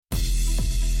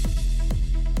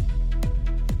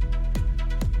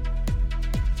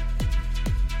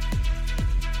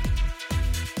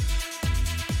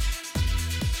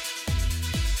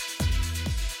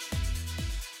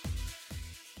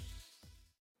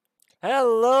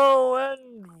Hello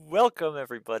and welcome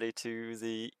everybody to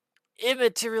the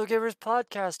Immaterial Gamers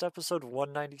Podcast, episode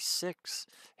 196.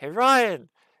 Hey Ryan,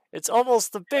 it's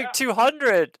almost the big Yeah.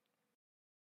 200.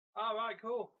 All right,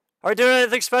 cool. Are we doing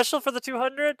anything special for the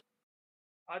 200?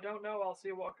 I don't know. I'll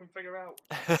see what I can figure out.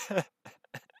 That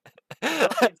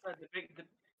being said,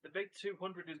 the big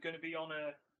 200 is going to be on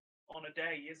a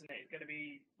day, isn't it? It's going to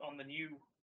be on the new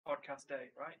podcast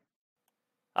day, right?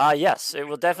 Yes, it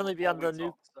will definitely be 4 on the weeks new.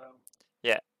 off. So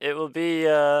Yeah, it will be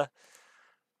on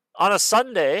a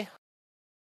Sunday.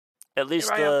 At here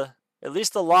least I am.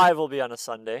 the live will be on a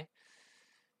Sunday Yeah.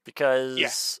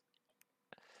 because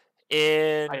Hi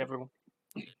in everyone.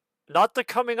 not the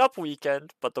coming up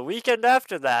weekend, but the weekend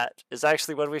after that is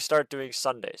actually when we start doing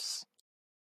Sundays.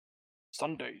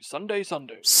 Sunday, Sunday,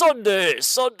 Sunday. Sunday,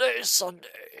 Sunday,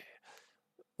 Sunday.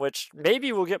 Which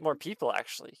maybe we'll get more people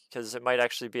actually, because it might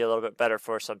actually be a little bit better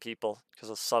for some people,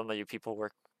 because some of you people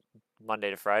work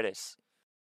Monday to Fridays.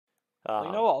 Well,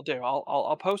 you know what I'll do?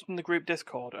 I'll post in the group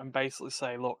Discord and basically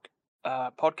say, look,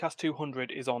 podcast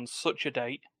 200 is on such a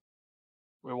date.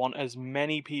 We want as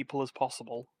many people as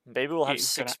possible. Maybe we'll have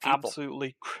It's gonna 6 people.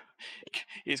 absolutely,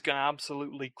 it's gonna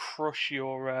absolutely crush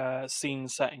your scene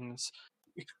settings.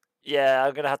 Yeah,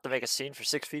 I'm gonna have to make a scene for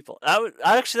 6 people.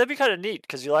 That'd be kind of neat,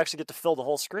 because you'll actually get to fill the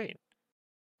whole screen.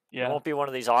 It Yeah. won't be one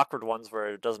of these awkward ones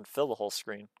where it doesn't fill the whole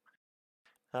screen.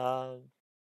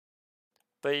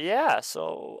 But yeah,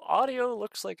 so audio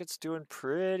looks like it's doing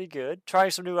pretty good.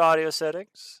 Trying some new audio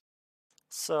settings.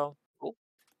 So, Cool.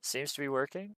 seems to be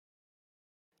working.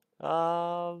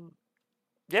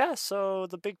 Yeah, so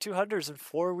the big 200's in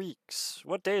 4 weeks.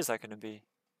 What day is that going to be?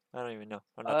 I don't even know.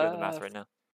 I'm not doing the math right now.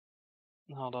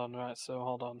 Hold on, right. So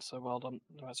hold on. So well done.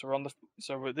 Right. So we're on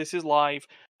the. This is live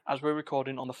as we're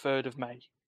recording on the 3rd of May.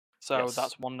 So Yes.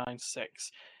 that's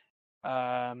 196.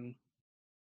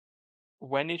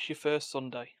 When is your first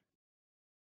Sunday?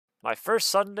 My first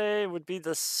Sunday would be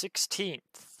the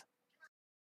 16th.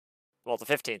 Well, the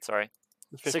 15th, sorry.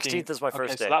 The 16th is my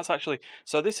first day. So that's actually.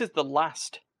 So this is the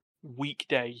last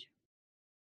weekday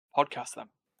podcast then.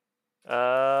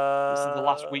 This is the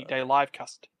last weekday live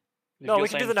cast. No, we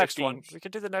can do the next 15th. one. We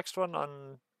can do the next one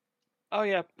on. Oh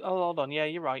yeah. Oh, hold on. Yeah,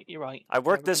 you're right. You're right. I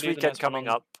work We this can do the weekend next one coming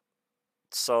on- up.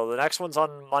 So the next one's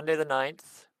on Monday the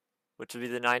 9th, which would be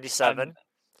the 97.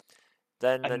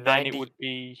 Then the and then it would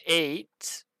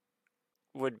 98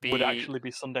 would actually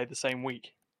be Sunday the same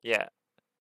week. Yeah.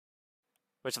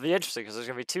 Which will be interesting because there's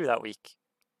going to be 2 that week.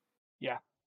 Yeah.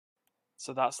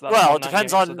 So that's Well, it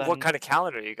depends on so then, what kind of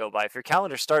calendar you go by. If your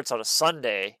calendar starts on a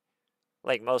Sunday,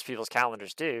 like most people's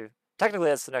calendars do, technically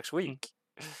that's the next week.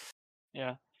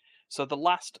 Yeah. So the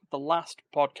last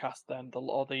podcast then,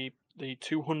 the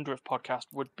 200th podcast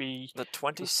would be The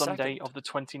 22nd. the Sunday of the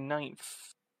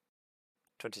 29th.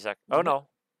 22nd. Oh no.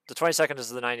 The 22nd is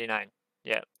the 99.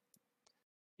 Yeah.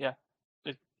 Yeah.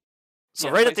 So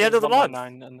right at the end of the month.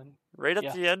 And then, right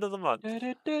at the end of the month.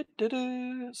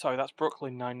 Sorry, that's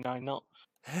Brooklyn 99, not.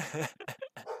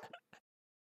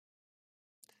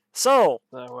 So,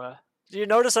 do you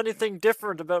notice anything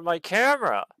different about my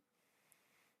camera?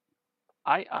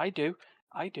 I do.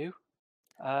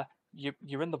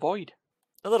 You're in the void.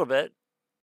 A little bit.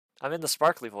 I'm in the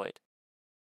sparkly void.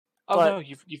 Oh no,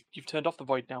 you've turned off the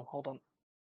void now. Hold on.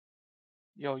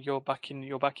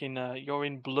 You're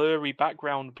in blurry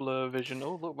background blur vision.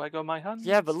 Oh look, where go my hands?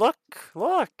 Yeah, but look,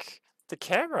 the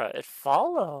camera, it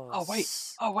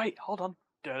follows. Oh wait, hold on.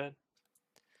 Dun.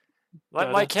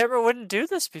 My camera wouldn't do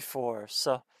this before,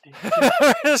 so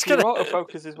just gonna... Your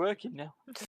autofocus is working now.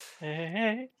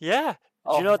 Yeah.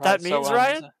 Do you know what that means,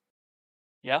 Ryan?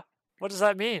 Yeah. What does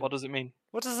that mean? What does it mean?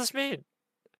 What does this mean?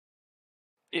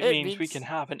 It means we can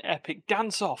have an epic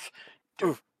dance off.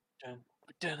 Ooh.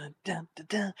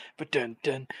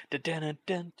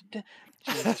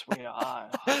 Jesus, we are.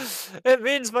 It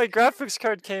means my graphics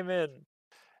card came in.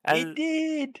 And it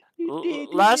did.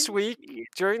 Last week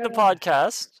during the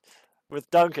podcast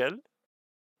with Duncan,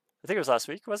 I think it was last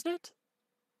week, wasn't it?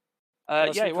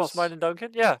 Yeah, it was. Mine and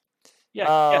Duncan. Yeah.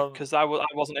 Yeah, because I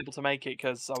wasn't able to make it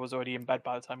because I was already in bed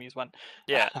by the time you went.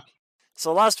 Yeah.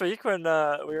 So last week when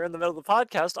we were in the middle of the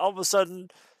podcast, all of a sudden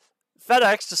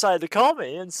FedEx decided to call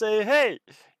me and say, "Hey,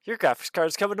 your graphics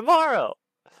card's coming tomorrow."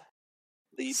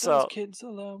 Leave those kids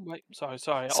alone. Wait, sorry.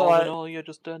 So all in all, you're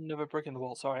just another brick in the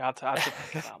wall. Sorry, I had to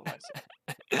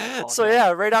So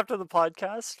yeah, right after the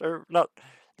podcast, or no,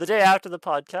 the day after the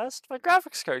podcast, my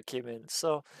graphics card came in.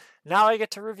 So now I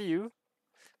get to review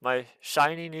my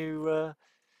shiny new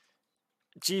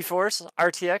GeForce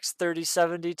RTX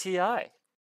 3070 Ti.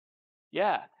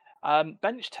 Yeah.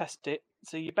 Bench test it.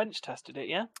 So you bench tested it,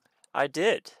 yeah? I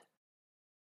did.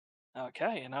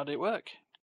 Okay, and how did it work?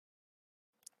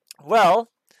 Well,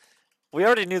 we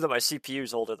already knew that my CPU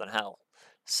is older than hell.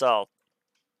 So,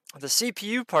 the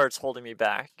CPU part's holding me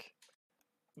back.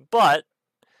 But,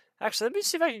 actually, let me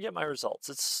see if I can get my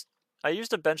results. I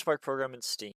used a benchmark program in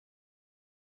Steam.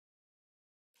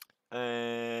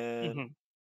 And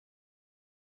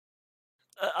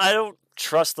I don't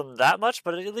trust them that much,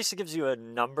 but at least it gives you a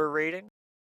number rating.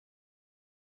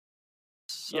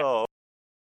 So,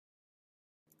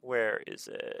 where is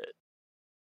it?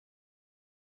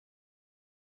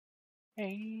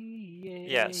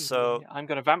 Yeah, so... I'm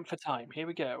going to vamp for time. Here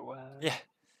we go. Yeah.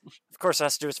 Of course, it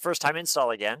has to do its first time install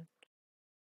again.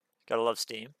 Gotta love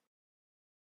Steam.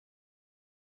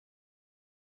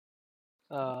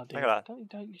 Oh, I dear. got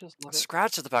Don't you just love a it?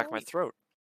 scratch at the back of my throat.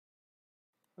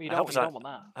 Well, you I hope don't want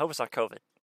that. I hope it's not COVID.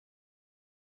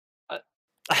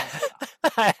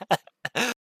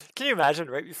 Can you imagine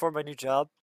right before my new job?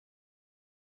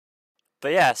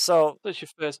 But yeah, so it's your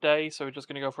first day, so we're just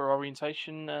going to go for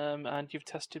orientation, and you've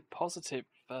tested positive.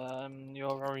 Your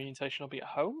orientation will be at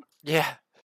home? yeah.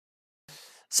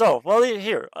 So, well,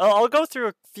 here, I'll go through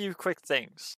a few quick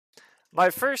things. My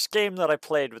first game that I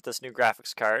played with this new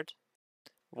graphics card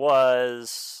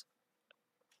was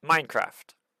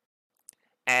Minecraft.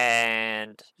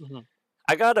 And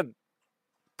I got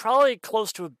probably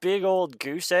close to a big old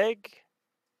goose egg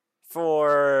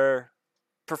for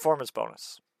performance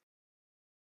bonus.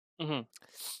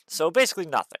 So basically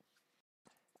nothing.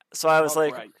 So I was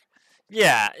like, great.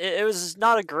 yeah, it was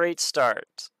not a great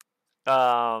start.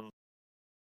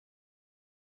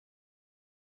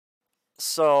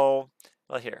 So,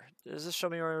 well, here, does this show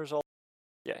me my result?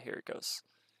 Yeah, here it goes.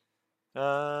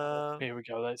 Here we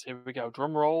go. Here we go.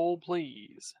 Drum roll,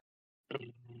 please.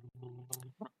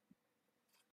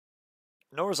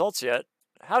 No results yet.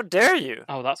 How dare you?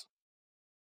 Oh, that's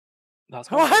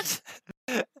what?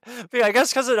 Yeah, I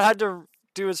guess because it had to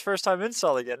do its first time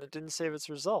install again, it didn't save its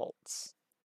results.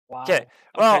 Wow. Okay,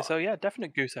 well, okay, so yeah,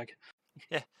 definite goose egg.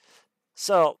 Yeah.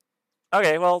 So,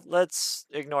 okay, well, let's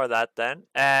ignore that then.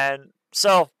 And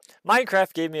so,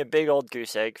 Minecraft gave me a big old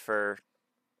goose egg for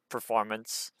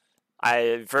performance.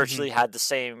 I virtually had the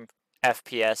same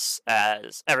FPS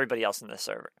as everybody else in the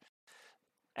server.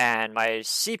 And my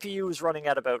CPU was running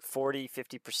at about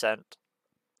 40-50%.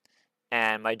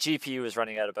 And my GPU was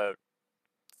running at about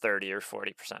 30 or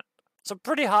 40%. So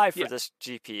pretty high for this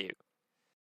GPU.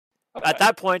 Okay. At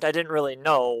that point, I didn't really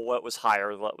know what was high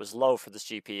or what was low for this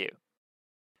GPU.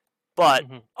 But,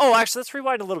 oh, actually, let's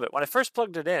rewind a little bit. When I first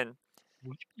plugged it in,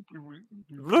 when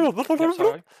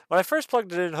I first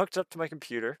plugged it in and hooked it up to my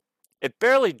computer, it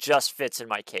barely just fits in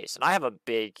my case. And I have a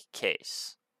big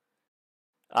case.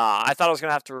 I thought I was going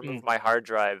to have to remove my hard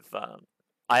drive.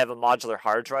 I have a modular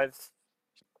hard drive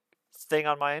thing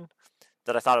on mine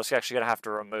that I thought I was actually going to have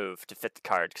to remove to fit the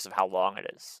card because of how long it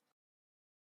is.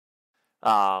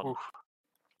 But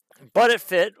it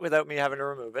fit without me having to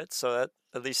remove it, so that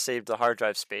at least saved the hard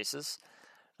drive spaces.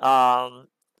 But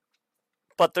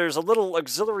there's a little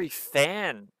auxiliary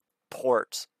fan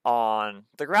port on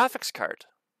the graphics card.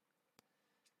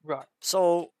 Right.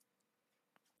 So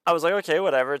I was like, okay,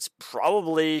 whatever. It's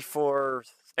probably for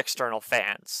external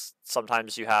fans.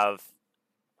 Sometimes you have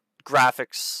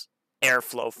graphics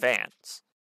airflow fans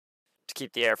to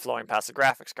keep the air flowing past the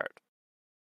graphics card.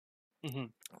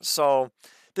 So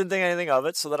didn't think anything of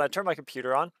it. So then I turned my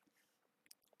computer on.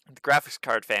 The graphics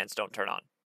card fans don't turn on.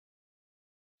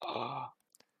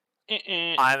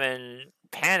 I'm in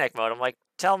panic mode. I'm like,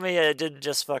 tell me I didn't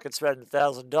just fucking spend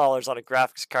 $1,000 on a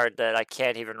graphics card that I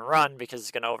can't even run because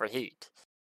it's going to overheat.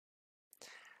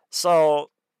 So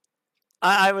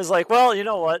I was like, well, you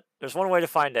know what? There's one way to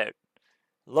find out.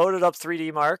 Loaded up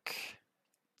 3D Mark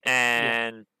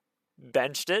and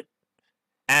benched it.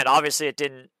 And obviously it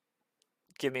didn't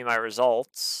give me my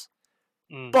results.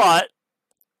 But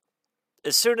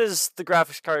as soon as the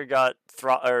graphics card got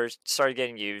started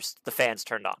getting used, the fans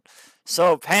turned on.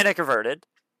 So panic averted.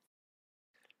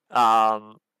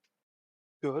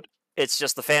 Good. It's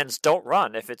just the fans don't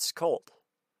run if it's cold,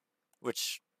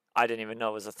 which I didn't even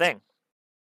know was a thing.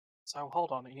 So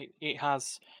hold on, it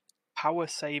has power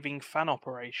saving fan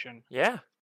operation. Yeah.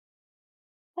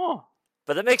 Oh.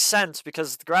 But that makes sense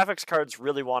because the graphics cards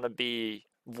really want to be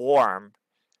warm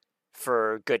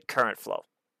for good current flow.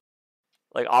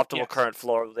 Like optimal current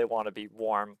flow, they want to be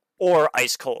warm or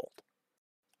ice cold.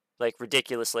 Like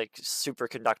ridiculous, like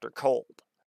superconductor cold.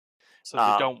 So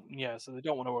they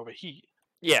don't want to overheat.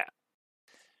 Yeah.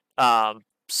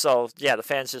 So yeah, the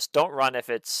fans just don't run if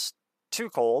it's too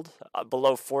cold,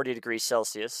 below 40 degrees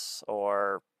Celsius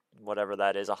or whatever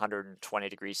that is, 120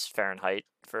 degrees Fahrenheit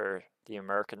for the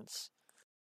Americans.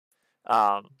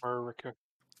 America.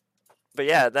 But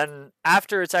yeah, then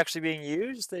after it's actually being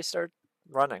used, they start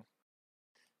running.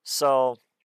 So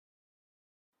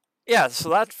yeah, so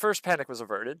that first panic was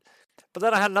averted. But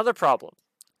then I had another problem.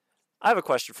 I have a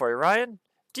question for you, Ryan.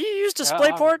 Do you use display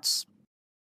Yeah, ports?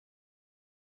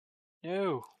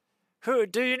 no, Who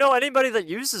do you know anybody that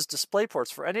uses display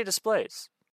ports for any displays?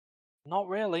 not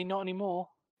really, not anymore.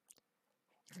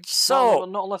 So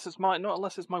Not unless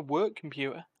it's my work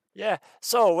computer. yeah,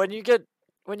 so when you get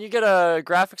a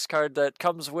graphics card that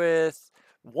comes with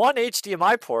one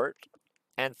HDMI port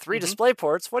and 3 display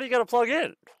ports, what do you got to plug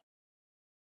in?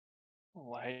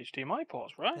 Well, HDMI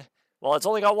ports, right? Well, it's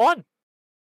only got one.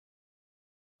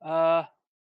 Uh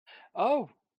oh,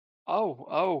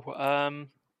 oh.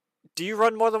 Do you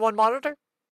run more than one monitor?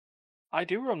 I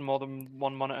do run more than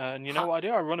one monitor, and you know Huh. what I do?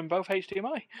 I run them both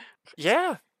HDMI.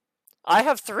 Yeah, I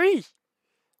have 3.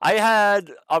 I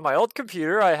had on my old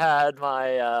computer. I had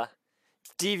my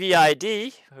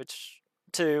DVI-D, which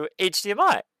to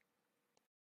HDMI,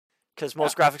 because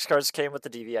most graphics cards came with the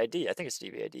DVI-D. I think it's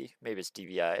DVI-D. Maybe it's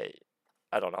DVI.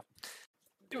 I don't know.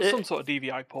 It was some sort of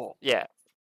DVI port. Yeah.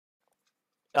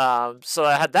 So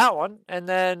I had that one, and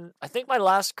then I think my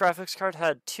last graphics card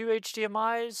had 2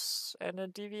 HDMIs and a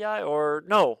DVI, or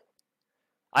no,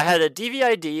 I had a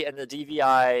DVI-D and the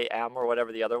DVI-M or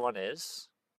whatever the other one is.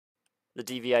 The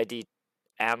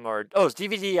DVI-D-M or it's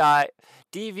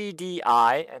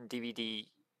DVD-I and DVD-D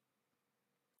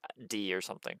or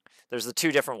something. There's the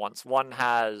 2 different ones. One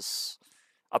has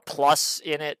a plus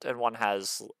in it, and one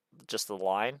has just the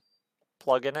line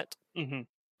plug in it.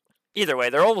 Either way,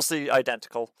 they're almost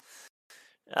identical.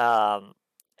 And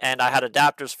I had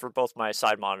adapters for both my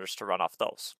side monitors to run off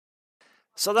those.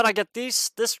 So then I get this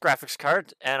graphics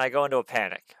card, and I go into a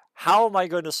panic. How am I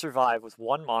going to survive with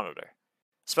one monitor?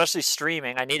 Especially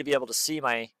streaming, I need to be able to see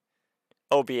my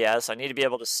OBS. I need to be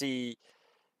able to see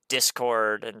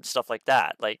Discord and stuff like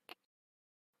that. Like,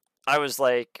 I was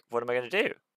like, what am I going to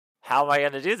do? How am I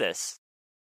going to do this?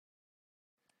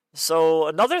 So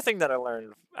another thing that I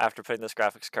learned after putting this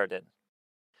graphics card in,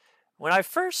 when I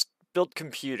first built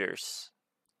computers,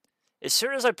 as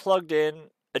soon as I plugged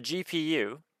in a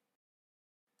GPU,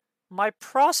 my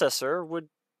processor would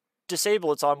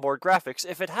disable its onboard graphics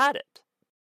if it had it.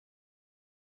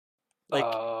 Like,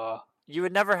 you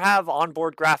would never have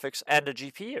onboard graphics and a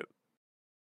GPU.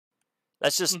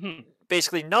 That's just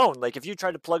basically known. Like, if you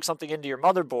try to plug something into your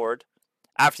motherboard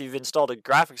after you've installed a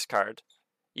graphics card,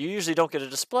 you usually don't get a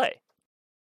display.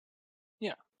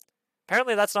 Yeah.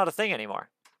 Apparently that's not a thing anymore.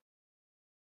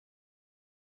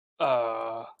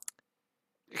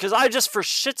 Because I just, for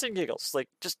shits and giggles,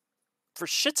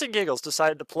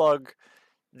 decided to plug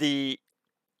the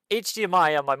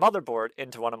HDMI on my motherboard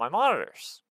into one of my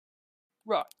monitors.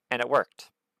 Right. And it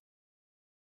worked.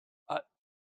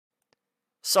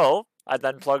 So I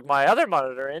then plugged my other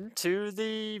monitor into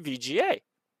the VGA,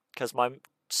 because my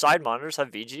side monitors have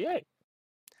VGA.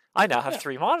 I now have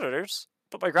 3 monitors,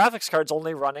 but my graphics card's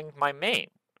only running my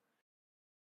main.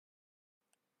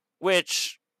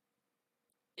 Which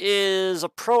is a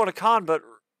pro and a con, but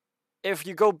if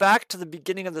you go back to the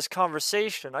beginning of this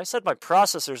conversation, I said my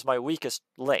processor's my weakest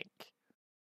link.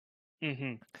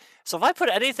 So if I put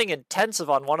anything intensive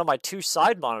on one of my 2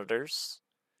 side monitors,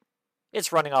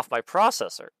 it's running off my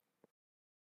processor.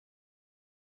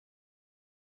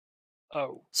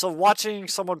 Oh. So watching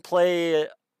someone play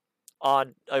a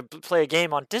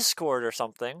game on Discord or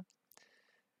something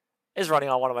is running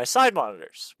on one of my side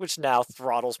monitors, which now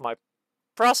throttles my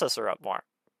processor up more.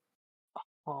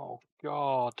 Oh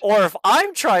god. Or if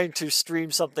I'm trying to stream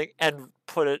something and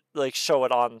put it, like, show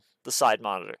it on the side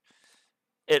monitor,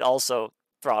 it also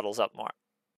throttles up more.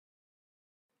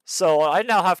 So I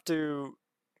now have to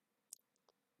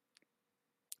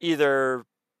either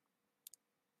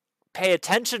pay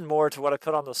attention more to what I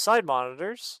put on the side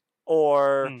monitors,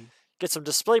 or get some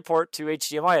DisplayPort to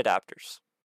HDMI adapters.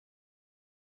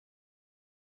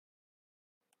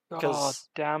 God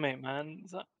damn it, man!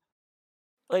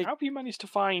 Like, how have you managed to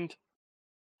find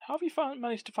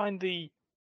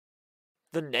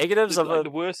the negatives of the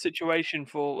worst situation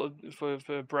for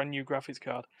a brand new graphics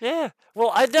card? Yeah,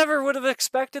 well, I never would have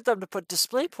expected them to put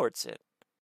DisplayPorts in.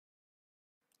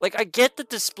 Like, I get that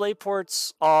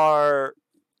DisplayPorts are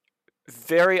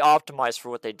very optimized for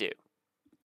what they do.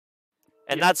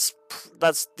 And that's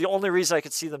the only reason I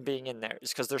could see them being in there,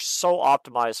 is because they're so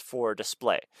optimized for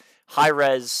display.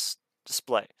 High-res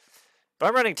display. But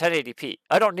I'm running 1080p.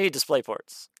 I don't need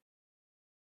DisplayPorts.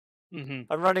 I'm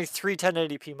running 3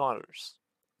 1080p monitors.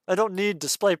 I don't need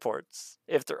DisplayPorts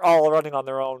if they're all running on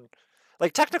their own.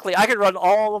 Like, technically, I could run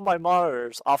all of my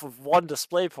monitors off of one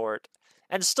DisplayPort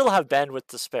and still have bandwidth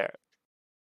to spare.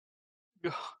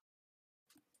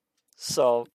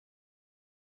 So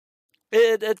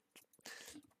it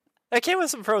came with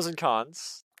some pros and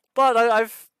cons, but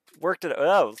I've worked it.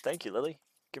 Oh, thank you, Lily.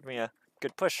 Give me a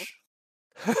good push.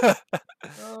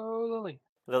 Oh, Lily.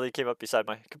 Lily came up beside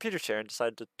my computer chair and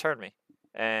decided to turn me.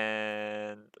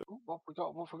 And what we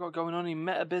got going on in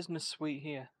Meta Business Suite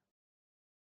here?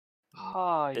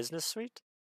 Hi. Business Suite?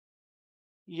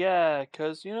 Yeah,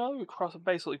 because we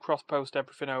basically cross post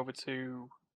everything over to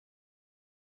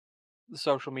the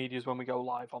social medias when we go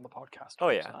live on the podcast. Oh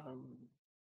yeah.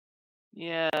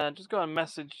 Yeah, just got a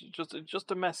message,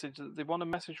 just a message. They want a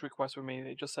message request from me.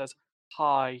 It just says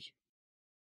hi.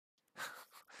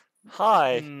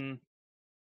 Hi.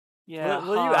 Yeah,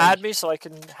 Will you hi. add me so I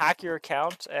can hack your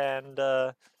account and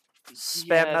spam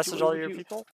Yeah, message all your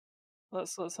people?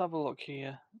 Let's have a look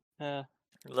here.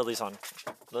 Lily's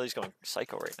going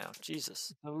psycho right now.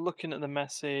 Jesus. I'm looking at the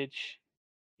message.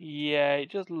 Yeah,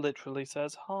 it just literally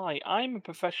says, "Hi, I'm a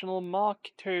professional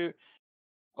marketer."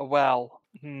 Well,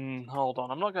 hold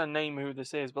on. I'm not going to name who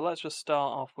this is, but let's just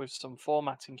start off with some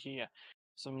formatting here.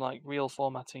 Some like real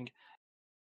formatting.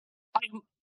 I'm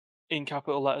in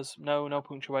capital letters, no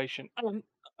punctuation. I'm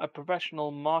a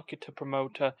professional marketer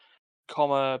promoter,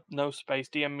 comma, no space.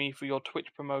 DM me for your Twitch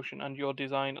promotion and your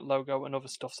design, logo, and other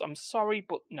stuff. So I'm sorry,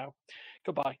 but no.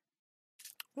 Goodbye.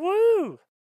 Woo!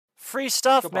 Free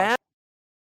stuff, Goodbye. man.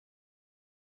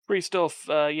 Free stuff.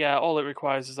 Yeah, all it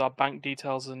requires is our bank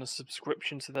details and a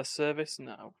subscription to their service.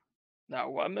 No.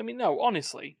 I mean, no.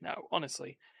 Honestly, no.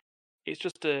 Honestly, it's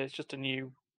just a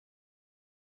new,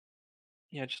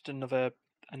 just another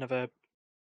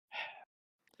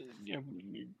you know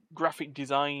graphic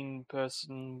design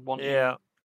person Yeah. wanting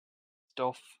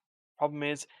stuff. Problem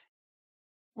is,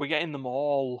 we're getting them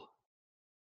all,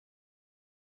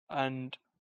 and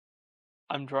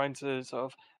I'm trying to sort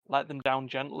of let them down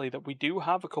gently that we do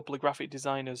have a couple of graphic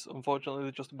designers. Unfortunately,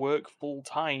 they just work full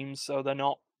time, so they're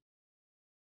not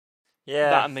Yeah.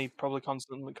 that, and they probably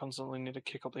constantly need to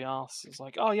kick up the arse. It's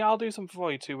like, oh yeah, I'll do something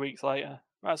for you 2 weeks later.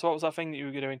 Right, so what was that thing that you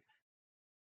were doing?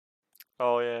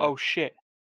 Oh yeah. Oh shit.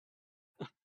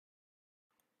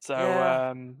 So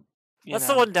Yeah. That's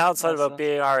the one downside that's about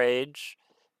being our age,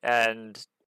 and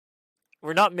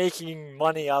we're not making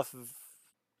money off of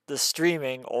the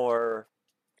streaming or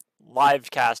live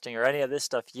casting or any of this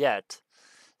stuff yet.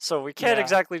 So we can't yeah.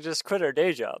 exactly just quit our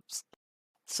day jobs.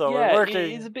 So we're Yeah, it is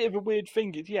working. a bit of a weird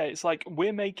thing. It's like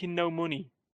we're making no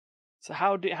money. So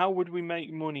how would we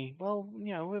make money? Well,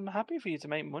 we're happy for you to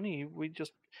make money. We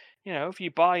just, if you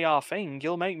buy our thing,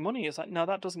 you'll make money. It's like, no,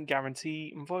 that doesn't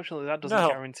guarantee. Unfortunately, that doesn't No.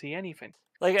 guarantee anything.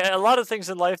 Like a lot of things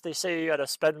in life, they say you gotta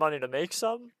spend money to make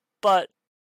some, but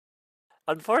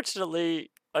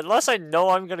unfortunately, unless I know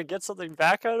I'm gonna get something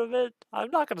back out of it, I'm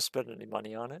not gonna spend any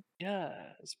money on it. Yeah,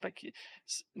 speculate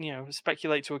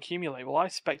to accumulate. Well, I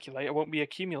speculate I won't be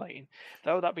accumulating.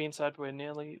 Though that being said,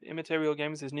 Immaterial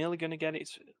Games is nearly going to get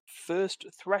its first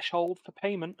threshold for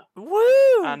payment,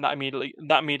 Woo! and that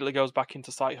immediately goes back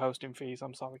into site hosting fees.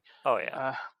 I'm sorry. Oh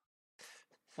yeah.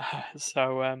 Uh,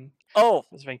 so Oh,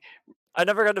 that's the thing. I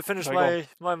never got to finish Sorry,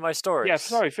 go on. my Yeah, stories.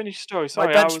 sorry. Finish your story.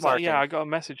 My Sorry, benchmarking. I got a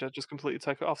message. I just completely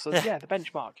took it off. So yeah, the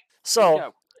benchmark. Here we So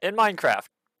go. in Minecraft,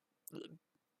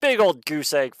 big old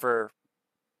goose egg for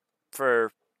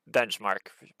benchmark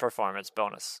performance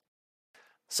bonus.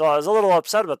 So I was a little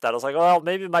upset about that. I was like, well,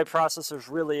 maybe my processors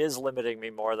really is limiting me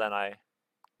more than I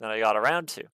got around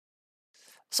to.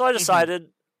 So I Mhm.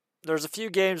 decided there's a few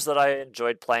games that I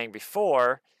enjoyed playing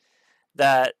before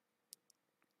that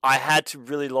I had to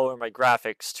really lower my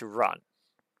graphics to run.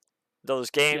 Those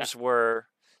Yeah. games were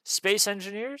Space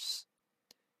Engineers,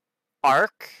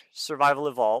 Ark, Survival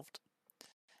Evolved,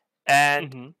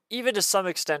 and Mhm. even to some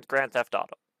extent Grand Theft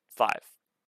Auto 5.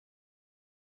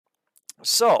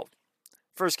 So,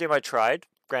 first game I tried,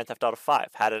 Grand Theft Auto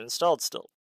 5, had it installed still.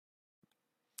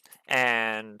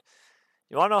 And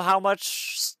you want to know how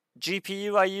much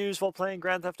GPU I use while playing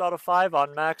Grand Theft Auto 5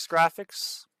 on max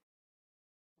graphics?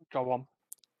 Go on.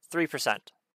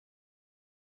 3%.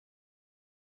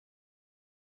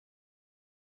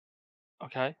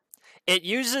 Okay. It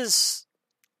uses.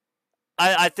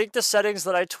 I think the settings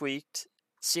that I tweaked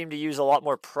seem to use a lot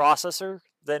more processor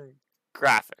than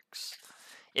graphics.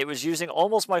 It was using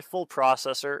almost my full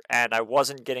processor, and I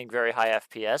wasn't getting very high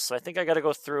FPS. So I think I got to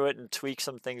go through it and tweak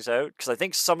some things out because I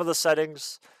think some of the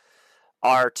settings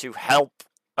are to help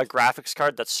a graphics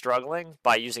card that's struggling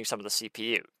by using some of the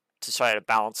CPU to try to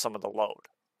balance some of the load.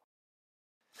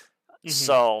 Mhm.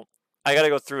 So I got to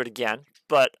go through it again,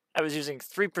 but I was using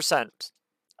 3%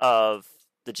 of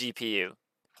the GPU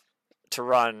to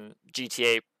run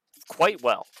GTA quite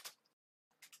well.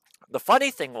 The funny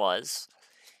thing was,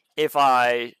 if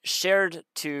I shared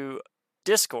to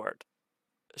Discord,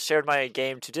 shared my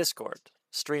game to Discord,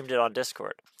 streamed it on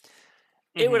Discord,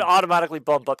 it would automatically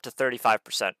bump up to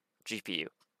 35% GPU.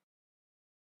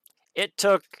 It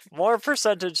took more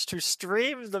percentage to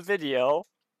stream the video,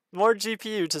 more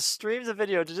GPU to stream the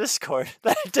video to Discord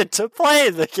than it did to play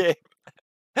the game.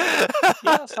 Yeah,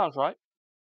 that sounds right.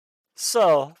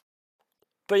 So,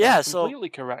 but That's yeah, so completely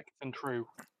correct and true.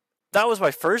 that was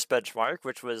my first benchmark,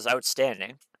 which was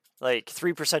outstanding. Like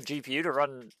 3% GPU to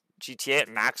run GTA at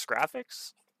max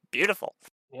graphics. Beautiful.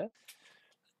 Yeah.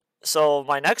 So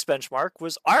my next benchmark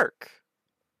was Arc.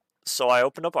 So I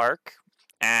opened up Arc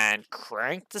and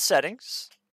cranked the settings,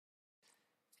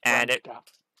 and Cranked up.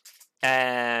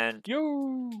 and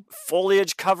Yo.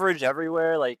 foliage coverage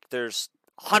everywhere. Like there's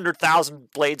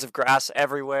 100,000 blades of grass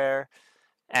everywhere,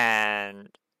 and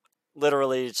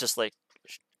literally it's just like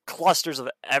clusters of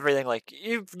everything. Like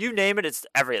you name it, it's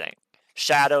everything.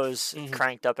 Shadows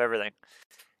cranked up, everything,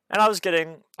 and I was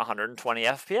getting 120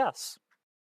 FPS,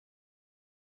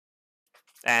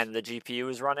 and the GPU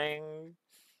was running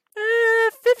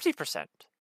 50%.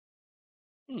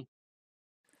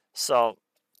 So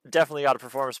definitely got a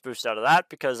performance boost out of that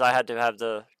because I had to have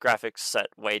the graphics set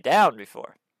way down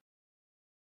before.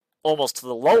 Almost to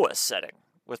the lowest setting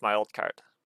with my old card.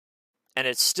 And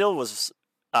it still was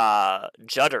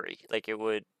juddery. Like it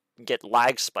would get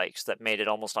lag spikes that made it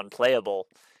almost unplayable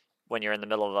when you're in the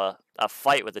middle of a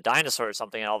fight with a dinosaur or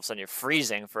something and all of a sudden you're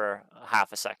freezing for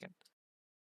half a second.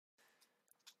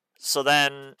 So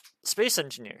then Space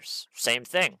Engineers, same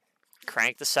thing.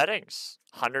 Crank the settings,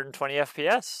 120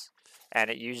 FPS. And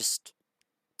it used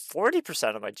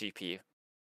 40% of my GPU.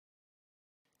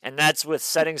 And that's with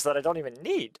settings that I don't even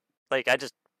need. Like, I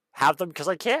just have them because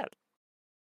I can.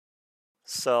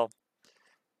 So,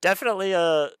 definitely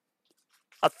a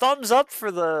thumbs up for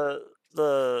the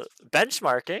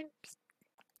benchmarking,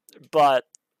 but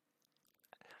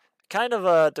kind of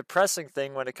a depressing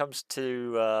thing when it comes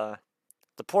to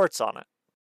the ports on it.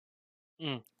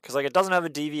 Because like it doesn't have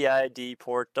a DVI-D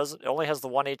port, it only has the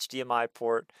one HDMI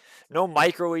port, no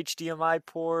micro HDMI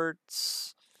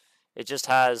ports. It just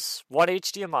has one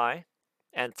HDMI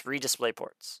and 3 display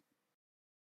ports.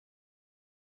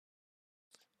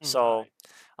 So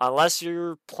unless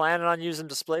you're planning on using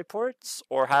display ports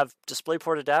or have display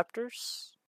port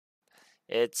adapters,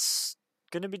 it's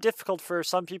going to be difficult for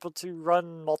some people to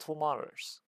run multiple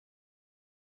monitors.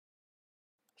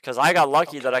 Because I got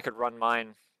lucky that I could run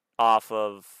mine off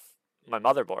of my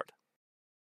motherboard,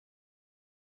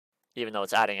 even though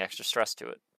it's adding extra stress to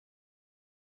it.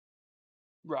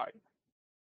 Right.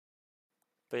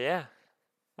 But yeah.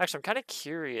 Actually, I'm kind of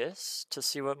curious to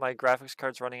see what my graphics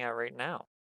card's running at right now.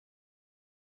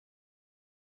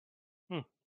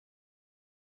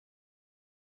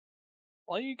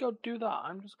 While you go do that,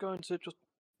 I'm just going to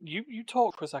you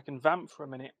talk for a second, vamp for a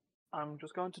minute. I'm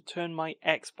just going to turn my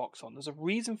Xbox on. There's a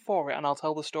reason for it, and I'll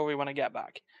tell the story when I get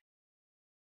back.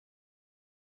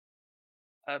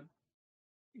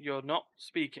 You're not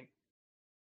speaking.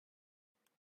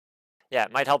 Yeah,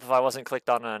 it might help if I wasn't clicked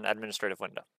on an administrative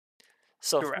window.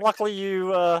 So Correct. luckily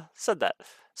you said that.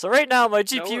 So right now my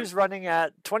GPU is running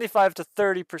at 25 to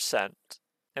 30%,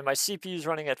 and my CPU is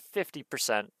running at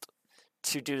 50%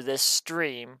 to do this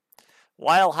stream,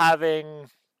 while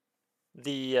having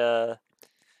the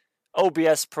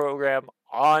OBS program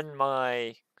on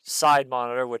my side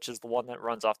monitor, which is the one that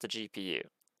runs off the GPU.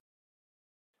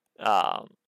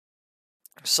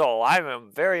 So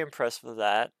I'm very impressed with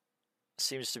that.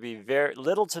 Seems to be very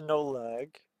little to no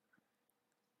lag.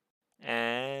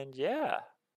 And yeah.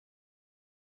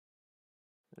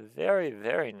 Very,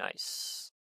 very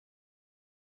nice.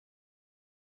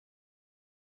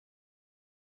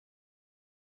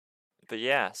 But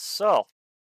yeah, so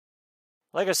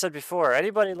like I said before,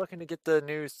 anybody looking to get the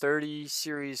new 30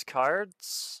 series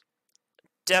cards,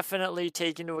 definitely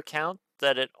take into account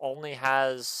that it only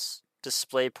has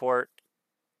DisplayPort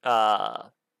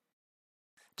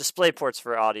DisplayPorts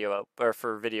for audio or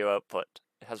for video output.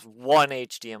 It has one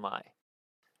HDMI.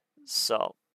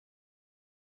 So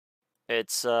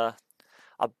it's a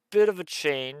bit of a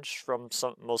change from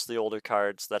most of the older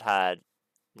cards that had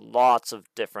lots of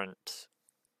different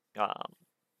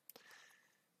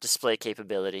display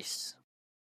capabilities.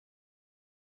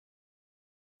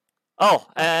 Oh,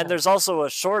 and there's also a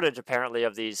shortage apparently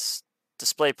of these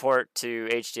DisplayPort to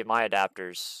HDMI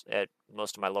adapters at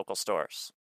most of my local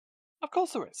stores. Of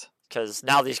course there is. Because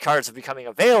now these cards are becoming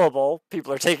available,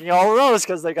 people are taking all of those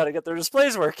because they got to get their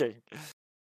displays working.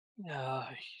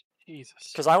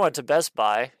 Jesus. Because I went to Best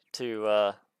Buy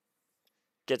to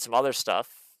get some other stuff,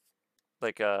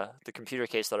 like the computer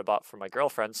case that I bought for my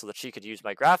girlfriend so that she could use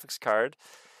my graphics card,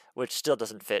 which still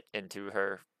doesn't fit into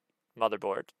her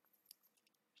motherboard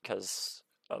because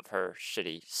of her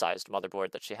shitty sized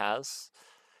motherboard that she has.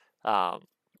 Um,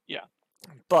 Yeah.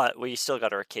 but we still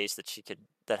got her a case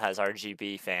that has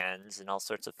RGB fans and all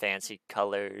sorts of fancy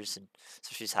colors, and so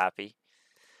she's happy.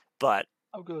 But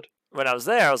Oh, good. when I was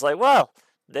there, I was like, well,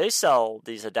 they sell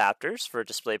these adapters for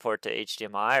DisplayPort to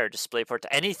HDMI or DisplayPort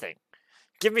to anything.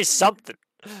 Give me something.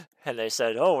 And they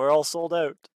said, oh, we're all sold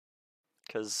out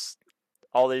because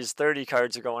all these 30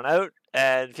 cards are going out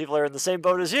and people are in the same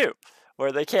boat as you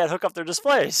where they can't hook up their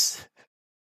displays.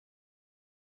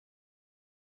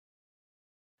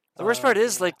 The worst Oh part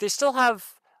is, dear. like, they still have,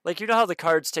 like, you know how the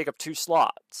cards take up 2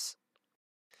 slots?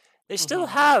 They still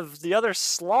Mm-hmm. have the other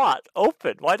slot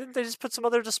open. Why didn't they just put some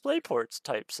other DisplayPorts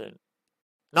types in?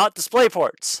 Not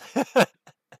DisplayPorts.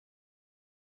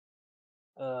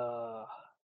 Uh,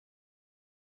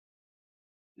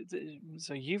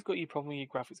 so you've got your problem with your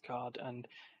graphics card, and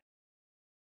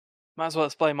might as well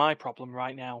explain my problem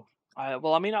right now.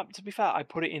 Well, I mean, to be fair, I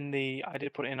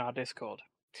did put it in our Discord.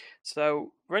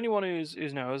 So for anyone who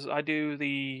knows, I do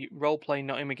the role play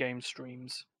not Imma game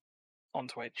streams on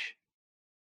Twitch.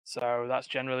 So that's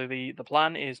generally the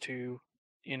plan is to,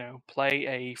 play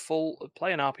an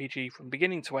RPG from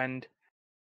beginning to end.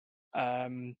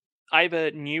 Um,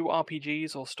 Either new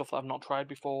RPGs or stuff that I've not tried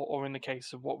before, or in the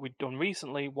case of what we've done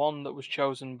recently, one that was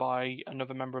chosen by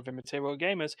another member of Immaterial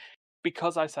Gamers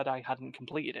because I said I hadn't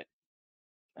completed it,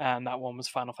 and that one was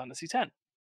Final Fantasy X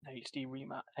HD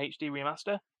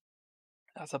remaster.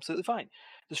 That's absolutely fine.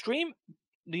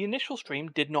 The initial stream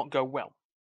did not go well.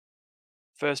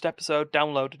 First episode,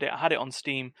 downloaded it, I had it on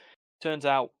Steam. Turns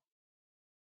out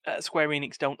Square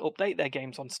Enix don't update their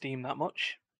games on Steam that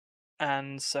much,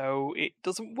 and so it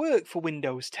doesn't work for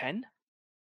Windows 10.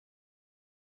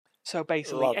 So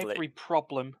basically, Lovely.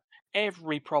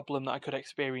 every problem that I could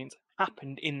experience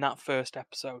happened in that first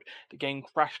episode. The game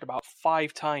crashed about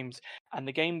 5 times, and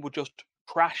the game would just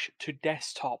crash to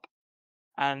desktop.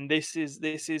 And this is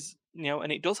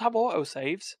and it does have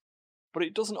autosaves, but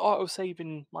it doesn't autosave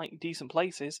in like decent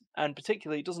places, and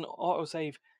particularly it doesn't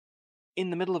autosave in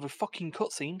the middle of a fucking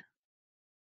cutscene.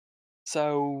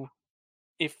 So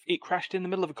if it crashed in the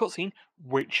middle of a cutscene,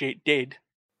 which it did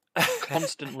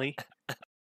constantly,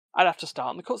 I'd have to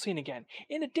start in the cutscene again.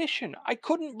 In addition, I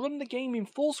couldn't run the game in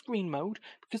full screen mode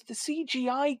because the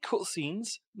CGI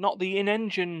cutscenes, not the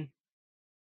in-engine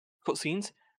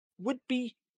cutscenes, would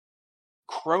be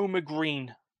chroma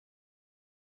green.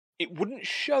 It wouldn't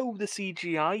show the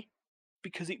CGI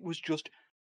because it was just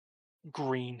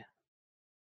green.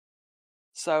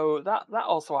 So that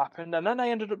also happened, and then I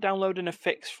ended up downloading a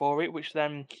fix for it, which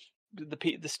then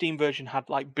the Steam version had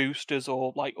like boosters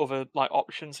or like other like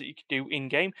options that you could do in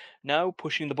game. No,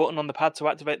 pushing the button on the pad to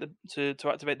activate to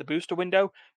activate the booster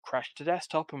window crashed to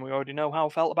desktop, and we already know how I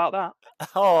felt about that.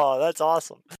 Oh, that's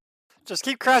awesome. Just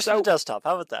keep crashing to So desktop.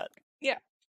 How about that? yeah,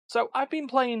 so I've been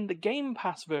playing the Game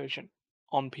Pass version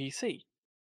on PC,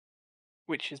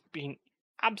 which has been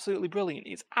absolutely brilliant.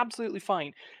 It's absolutely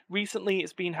fine. Recently,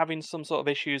 it's been having some sort of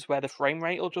issues where the frame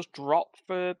rate will just drop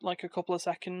for like a couple of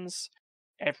seconds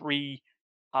every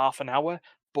half an hour.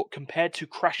 But compared to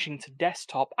crashing to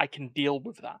desktop, I can deal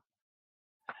with that.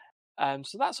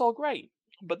 So that's all great.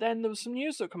 But then there was some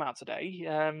news that come out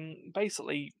today.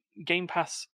 Basically, Game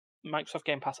Pass, Microsoft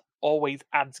Game Pass always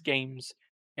adds games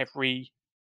every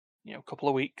couple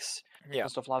of weeks Yeah.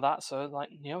 and stuff like that. So, like,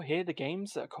 here are the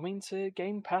games that are coming to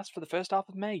Game Pass for the first half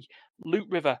of May. Loot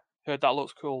River, heard that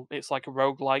looks cool. It's like a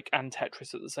roguelike and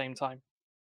Tetris at the same time.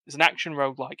 It's an action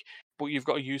roguelike, but you've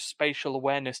got to use spatial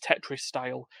awareness Tetris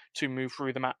style to move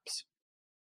through the maps.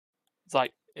 It's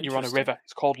like you're on a Interesting. river.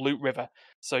 It's called Loot River,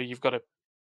 so you've got to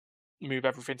move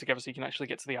everything together so you can actually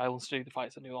get to the islands to do the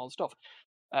fights and do all the stuff.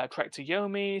 Trek to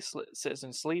Yomi,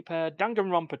 Citizen Sleeper,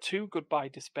 Danganronpa 2 Goodbye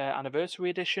Despair Anniversary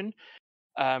Edition,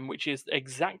 which is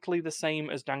exactly the same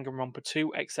as Danganronpa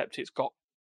 2, except it's got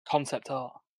concept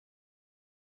art.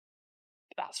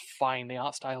 That's fine. The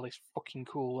art style is fucking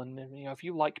cool, and if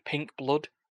you like Pink Blood,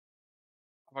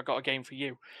 have I got a game for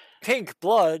you? Pink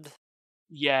blood.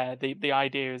 Yeah, the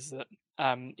idea is that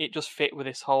it just fit with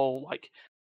this whole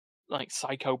like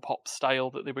psycho pop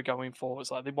style that they were going for.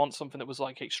 It's like they want something that was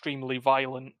like extremely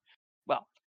violent. Well,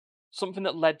 something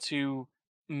that led to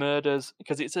murders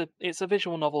because it's a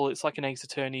visual novel. It's like an Ace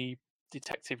Attorney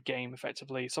detective game.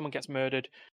 Effectively, someone gets murdered,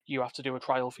 you have to do a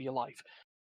trial for your life.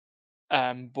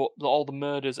 But all the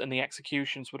murders and the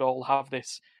executions would all have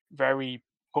this very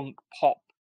punk pop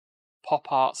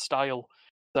art style.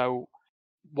 So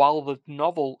while the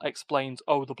novel explains,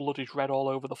 oh, the blood is red all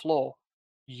over the floor,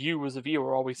 you as a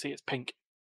viewer always see it's pink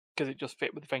because it just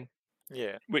fit with the thing.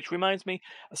 Yeah. Which reminds me,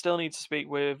 I still need to speak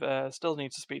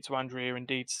to Andrea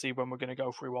indeed to see when we're going to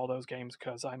go through all those games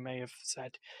because I may have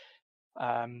said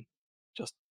um,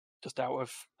 just out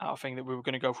of thing that we were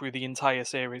going to go through the entire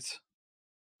series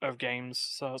of games.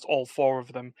 So it's all four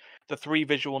of them, the three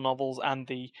visual novels and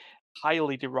the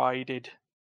highly derided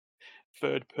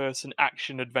third-person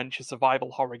action adventure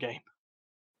survival horror game.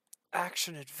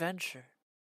 Action adventure.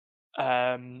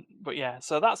 But yeah,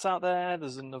 so that's out there.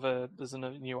 There's another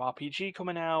new RPG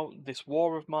coming out, This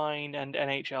War of Mine and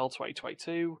NHL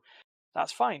 2022.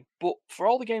 That's fine. But for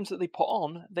all the games that they put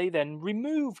on, they then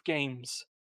remove games.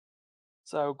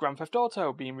 So Grand Theft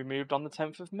Auto being removed on the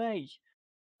 10th of May.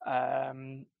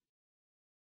 And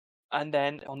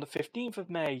then on the 15th of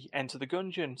May, Enter the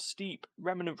Gungeon, Steep,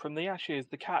 Remnant from the Ashes,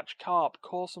 The Catch, Carp,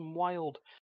 Coarse and Wild,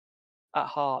 At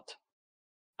Heart,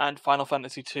 and Final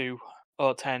Fantasy 2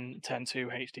 or 10.2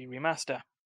 HD Remaster.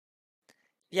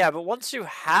 Yeah, but once you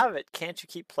have it, can't you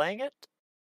keep playing it?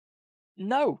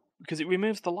 No, because it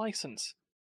removes the license.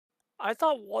 I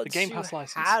thought The once Game you Pass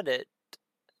license. had it.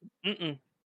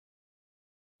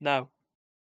 No,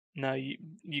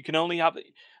 you can only have it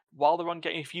while they're on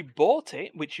game. If you bought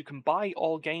it, which you can buy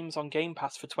all games on Game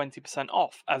Pass for 20%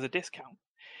 off as a discount,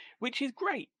 which is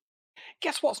great.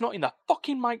 Guess what's not in the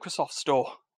fucking Microsoft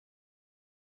Store?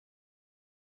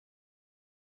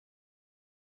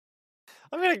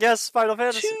 I'm gonna guess Final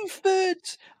Fantasy.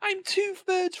 2/3. I'm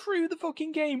 2/3 through the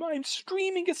fucking game. I'm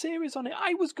streaming a series on it.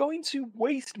 I was going to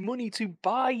waste money to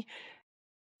buy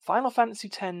Final Fantasy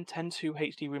X 10.2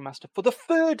 HD Remaster for the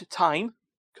third time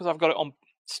because I've got it on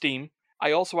Steam.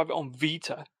 I also have it on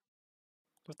Vita.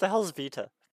 What the hell's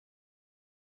Vita?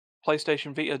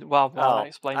 PlayStation Vita. Well, Oh, that I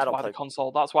explains don't why the play.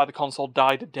 console. That's why the console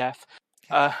died a death.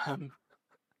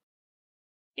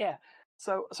 Yeah.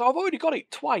 So I've already got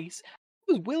it twice.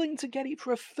 I was willing to get it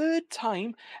for a third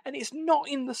time, and it's not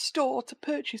in the store to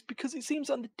purchase because it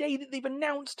seems on the day that they've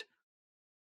announced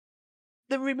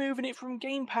they're removing it from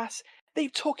Game Pass,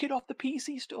 they've took it off the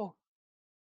PC store.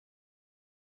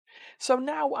 So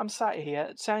now I'm sat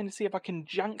here trying to see if I can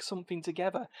jank something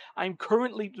together. I'm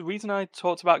currently, the reason I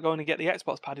talked about going to get the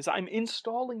Xbox pad is that I'm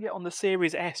installing it on the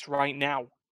Series S right now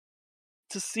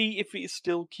to see if it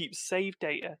still keeps save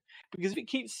data. Because if it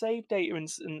keeps save data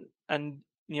and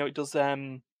it does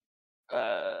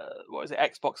what is it,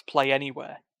 Xbox Play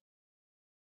Anywhere.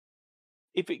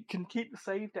 If it can keep the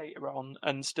save data on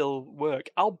and still work,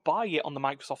 I'll buy it on the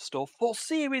Microsoft Store for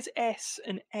Series S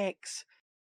and X.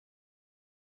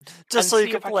 Just so you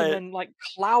see can if I play can it. then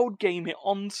cloud game it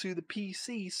onto the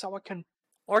PC so I can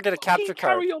Or get a capture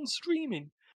card. carry on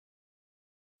streaming.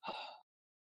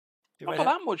 You Not might got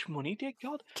have... that much money, dear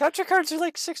God. Capture cards are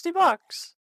like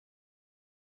 $60.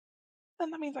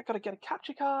 Then that means I gotta get a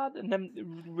capture card and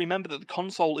then remember that the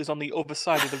console is on the other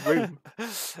side of the room.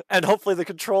 And hopefully the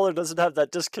controller doesn't have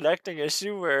that disconnecting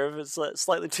issue where if it's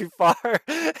slightly too far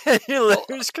and you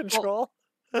lose control.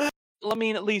 I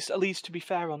mean, at least to be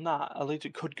fair on that, at least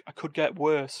I could get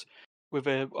worse with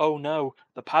oh no,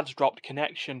 the pad's dropped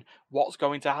connection. What's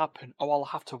going to happen? Oh, I'll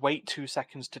have to wait 2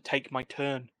 seconds to take my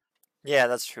turn. Yeah,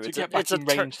 that's true. To get back in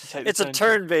range to take the it's a turn.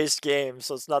 turn-based game,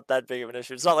 so it's not that big of an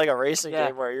issue. It's not like a racing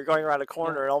game where you're going around a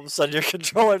corner and all of a sudden your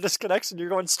controller disconnects and you're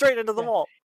going straight into the wall.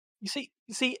 You see,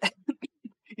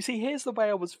 here's the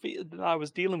way I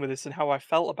was dealing with this and how I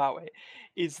felt about it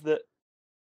is that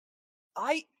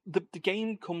the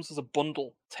game comes as a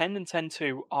bundle. 10 and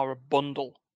 10.2 are a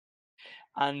bundle.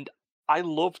 And I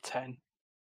love 10.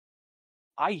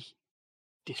 I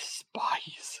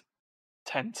despise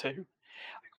 10.2.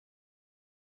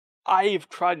 I've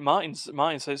tried Martin's,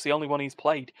 so it's the only one he's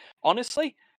played.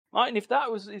 Honestly, Martin, if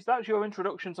that's your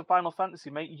introduction to Final Fantasy,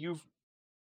 mate,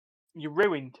 you're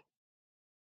ruined.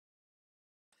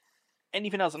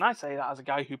 Anything else, and I say that as a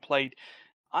guy who played.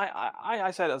 I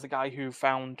say that as a guy who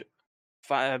found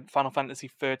Final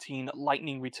Fantasy 13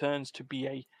 Lightning Returns to be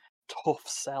a tough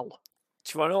sell.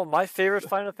 Do you want to know what my favorite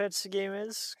Final Fantasy game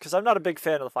is? Because I'm not a big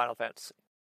fan of the Final Fantasy.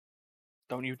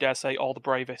 Don't you dare say All the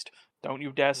Bravest. Don't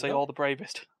you dare say All the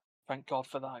Bravest. Thank God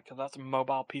for that, because that's a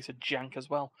mobile piece of jank as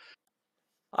well.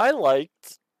 I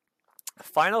liked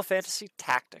Final Fantasy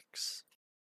Tactics.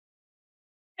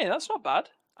 Hey, that's not bad.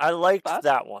 I liked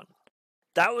that one.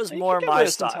 That was more my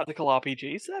style. Tactical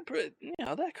RPGs,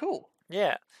 they're cool.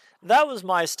 Yeah, that was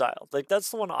my style. Like that's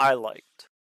the one I liked.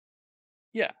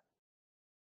 Yeah.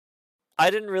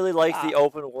 I didn't really like the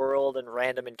open world and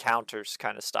random encounters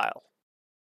kind of style.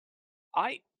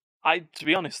 To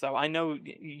be honest though, I know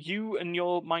you and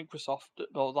your Microsoft,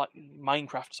 or like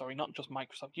Minecraft, sorry, not just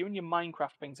Microsoft. You and your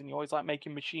Minecraft things, and you always like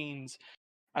making machines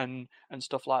and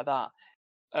stuff like that.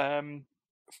 Um,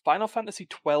 Final Fantasy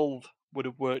 12 would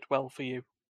have worked well for you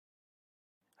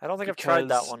I don't think I've tried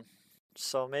that because one,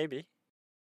 so maybe.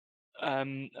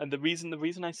 and the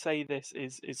reason I say this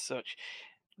is such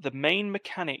the main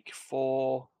mechanic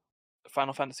for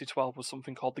Final Fantasy 12 was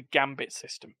something called the Gambit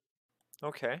system.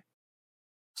 Okay.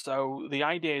 So the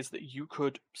idea is that you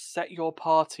could set your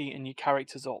party and your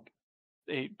characters up.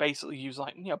 It basically use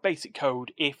like basic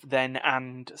code, if then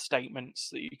and statements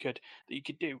that you could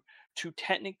do to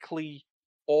technically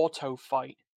auto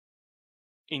fight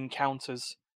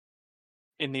encounters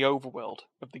in the overworld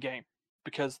of the game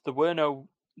because there were no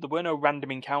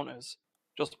random encounters,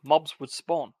 just mobs would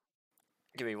spawn.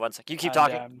 Give me one sec. You keep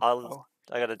And talking. oh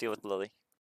I gotta deal with Lily.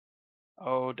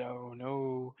 oh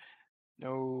no.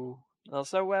 Well,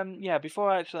 so yeah,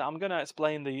 before I'm gonna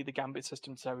explain the gambit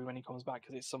system to Terry when he comes back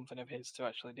because it's something of his to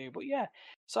actually do. But yeah,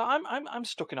 so I'm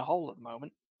stuck in a hole at the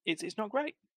moment. It's not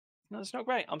great. No, it's not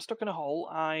great. I'm stuck in a hole.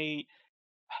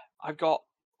 I've got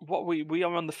what we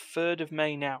are on the 3rd of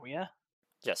May now. Yeah,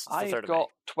 Yes, it's the I've 3rd of May. got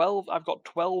 12. I've got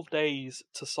 12 days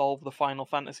to solve the Final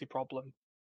Fantasy problem.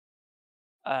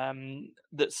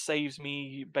 That saves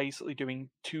me basically doing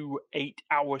 2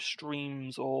 8-hour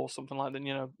streams or something like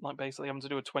that. Like basically having to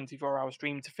do a 24-hour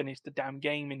stream to finish the damn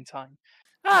game in time.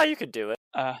 Ah, you could do it.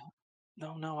 Uh,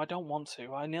 no, I don't want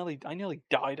to. I nearly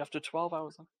died after 12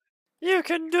 hours. You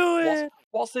can do What's it!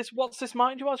 what's this? What's this?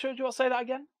 Mind? Do you want to say that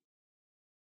again?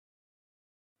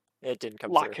 It didn't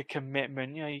come through. Lack of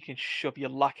commitment. You can shove your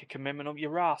lack of commitment up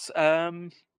your ass.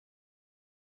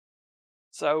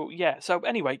 So yeah. So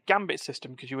anyway, Gambit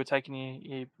system because you were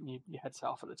taking your headset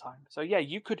off at the time. So yeah,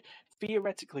 you could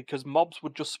theoretically because mobs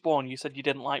would just spawn. You said you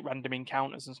didn't like random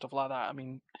encounters and stuff like that. I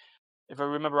mean, if I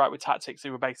remember right with tactics, they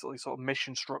were basically sort of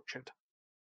mission structured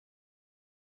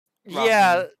rather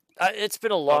Yeah, than it's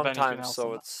been a sort of long anything time, else than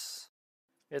so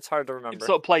that. it's hard to It remember.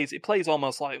 sort of plays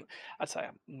almost like I'd say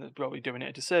I'm probably doing it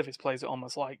a disservice. Plays it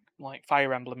almost like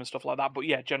Fire Emblem and stuff like that. But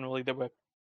yeah, generally there were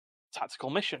tactical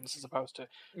missions as opposed to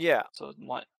Yeah, so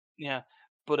like yeah.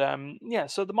 But yeah,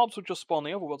 so the mobs would just spawn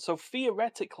the overworld. So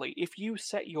theoretically, if you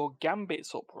set your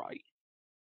gambits up right,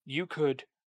 you could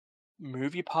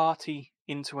move your party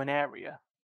into an area,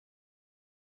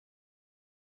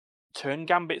 turn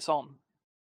gambits on,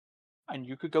 and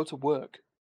you could go to work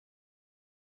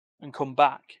and come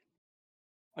back,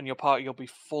 and your party will be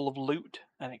full of loot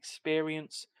and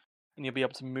experience, and you'll be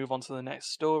able to move on to the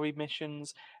next story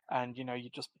missions. And you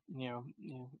just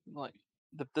like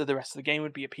the rest of the game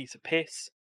would be a piece of piss.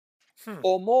 hmm.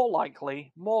 Or more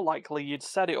likely, you'd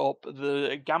set it up.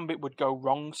 The gambit would go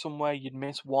wrong somewhere. You'd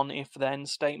miss one if-then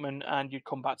statement, and you'd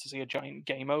come back to see a giant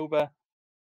game over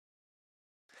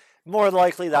More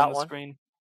likely on that the one. screen.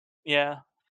 Yeah,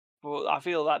 but I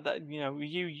feel that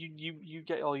you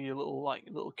get all your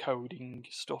little coding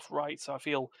stuff right. So I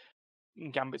feel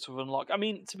gambits would unlock. I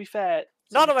mean, to be fair,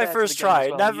 Not on my to the first game as try.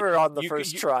 well, Never on the you could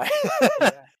first try.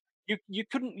 yeah you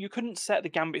couldn't set the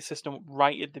gambit system up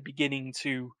right at the beginning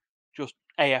to just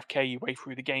AFK your way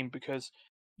through the game because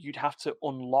you'd have to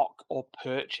unlock or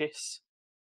purchase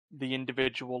the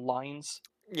individual lines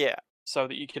Yeah, so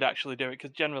that you could actually do it.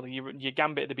 Because generally, your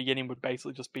gambit at the beginning would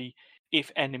basically just be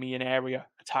if enemy in area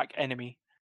attack enemy,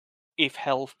 if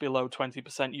health below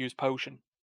 20% use potion.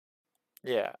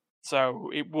 yeah, So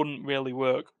it wouldn't really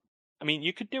work. I mean,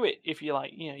 you could do it if you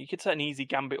like. You could set an easy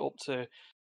gambit up to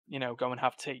go and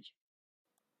have tea,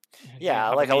 yeah.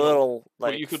 have a Like a meal, little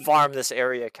but you like couldn't. farm this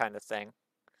area kind of thing.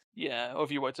 Yeah, or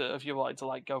if you wanted to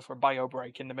like go for a bio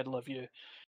break in the middle of your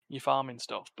farming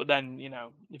stuff. But then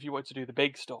if you were to do the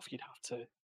big stuff, you'd have to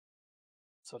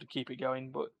sort of keep it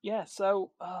going. But yeah,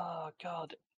 so oh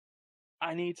god,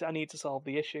 I need to solve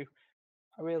the issue.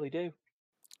 I really do.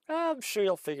 I'm sure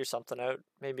you'll figure something out.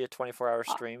 Maybe a 24-hour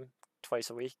Uh, stream twice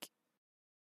a week.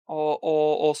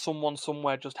 or someone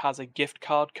somewhere just has a gift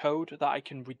card code that I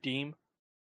can redeem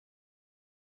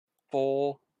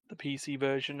for the PC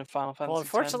version of Final Well, Fantasy X.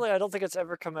 unfortunately, I don't think it's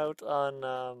ever come out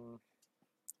on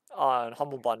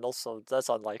Humble Bundle, so that's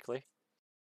unlikely.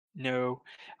 No,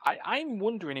 I'm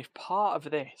wondering if part of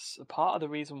the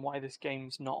reason why this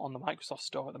game's not on the Microsoft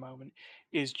Store at the moment,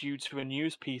 is due to a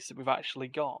news piece that we've actually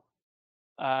got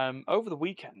over the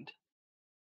weekend,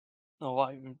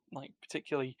 or like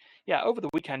particularly, yeah, over the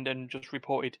weekend, and just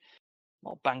reported,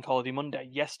 well, Bank Holiday Monday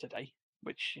yesterday,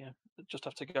 which just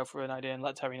have to go for an idea and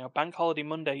let Terry know. Bank Holiday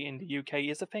Monday in the UK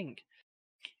is a thing.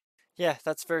 Yeah,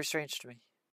 that's very strange to me.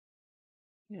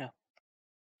 Yeah,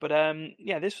 but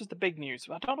yeah, this was the big news.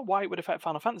 I don't know why it would affect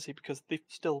Final Fantasy because they're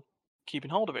still keeping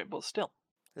hold of it, but still,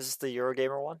 Is this the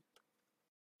Eurogamer one?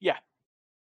 yeah.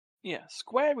 Yeah,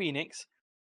 Square Enix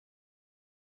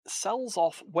sells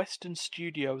off Western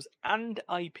studios and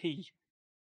IP,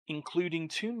 including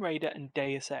Tomb Raider and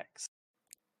Deus Ex.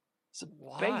 So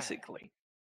Why? basically,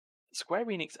 Square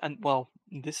Enix, and well,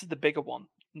 this is the bigger one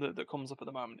that comes up at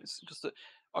the moment. It's just that,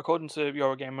 according to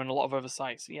Eurogamer and a lot of other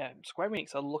sites, yeah, Square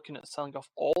Enix are looking at selling off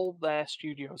all their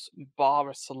studios, bar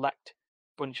a select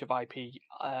bunch of IP.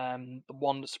 The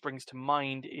one that springs to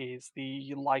mind is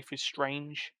the Life is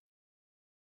Strange,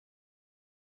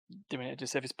 doing it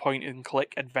as if it's point and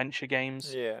click adventure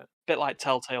games, Yeah. bit like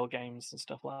Telltale games and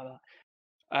stuff like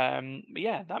that. But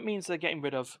yeah, that means they're getting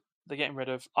rid of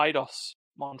Eidos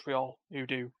Montreal, who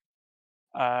do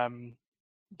um,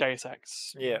 Deus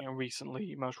Ex. Yeah.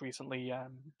 Most recently,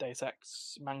 Deus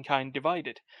Ex: Mankind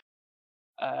Divided.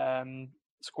 Um,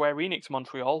 Square Enix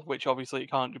Montreal, which obviously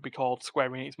it can't be called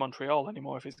Square Enix Montreal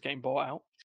anymore if it's getting bought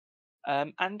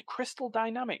out. And Crystal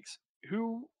Dynamics,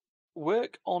 who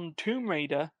work on Tomb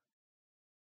Raider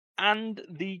and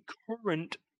the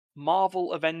current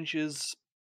Marvel Avengers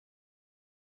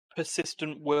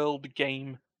Persistent World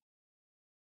game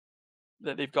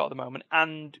that they've got at the moment,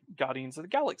 and Guardians of the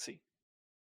Galaxy,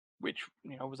 which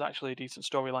was actually a decent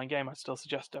storyline game. I still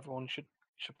suggest everyone should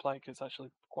play because it's actually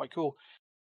quite cool.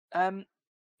 Um,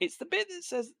 it's the bit that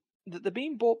says that they're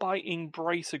being bought by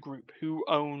Embracer Group, who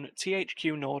own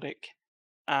THQ Nordic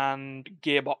and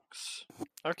Gearbox,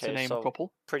 to Okay, name a so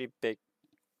couple. pretty big.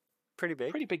 Pretty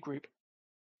big. Pretty big group.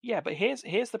 Yeah, but here's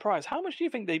the price. How much do you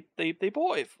think they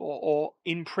bought it for, or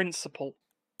in principle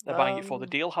they're buying it for? The Um,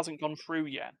 deal hasn't gone through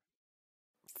yet.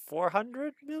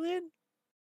 400 million?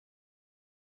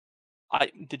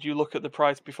 Did you look at the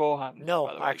price beforehand? No,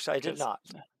 By the way, actually, I did because not.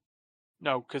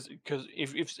 no, because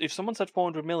if someone said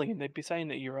 400 million, they'd be saying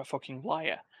that you're a fucking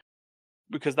liar,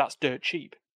 because that's dirt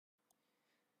cheap.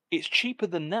 It's cheaper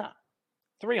than that.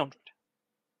 300.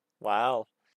 Wow.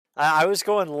 I was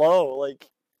going low, like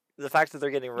the fact that they're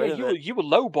getting Yeah, rid of you were it. you were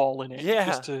lowballing it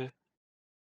just Yeah. to.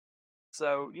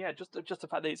 So yeah, just the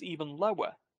fact that it's even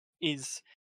lower is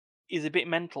a bit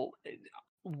mental.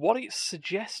 What it's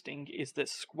suggesting is that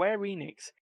Square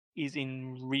Enix is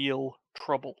in real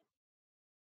trouble.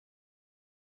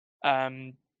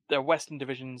 Their Western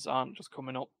divisions aren't just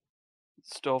coming up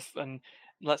stuff, and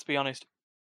let's be honest,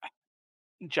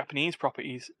 Japanese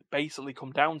properties basically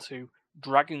come down to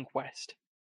Dragon Quest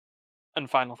and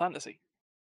Final Fantasy.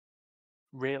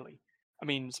 Really, I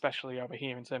mean, especially over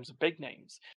here in terms of big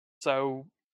names. So,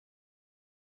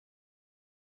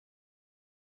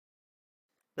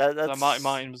 That's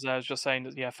Martin was just saying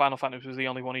that yeah, Final Fantasy was the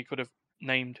only one he could have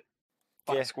named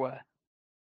by yeah. Square.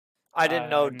 I didn't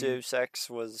know Um, Deus Ex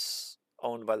was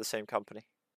owned by the same company.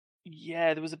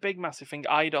 yeah, there was a big massive thing.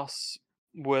 Eidos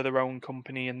were their own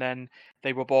company, and then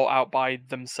they were bought out by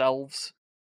themselves.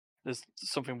 There's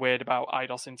something weird about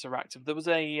Eidos Interactive. There was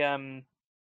a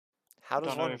How I does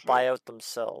don't know one if buy out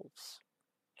themselves?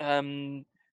 um,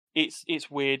 it's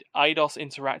weird. Eidos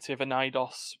Interactive and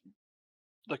Eidos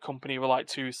the company were like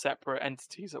two separate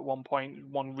entities at one point,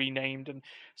 one renamed and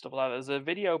stuff like that. There's a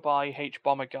video by H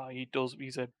Bomber guy.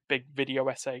 He's a big video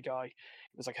essay guy.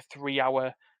 It was like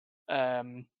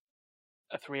um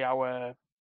a 3 hour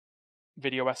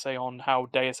video essay on how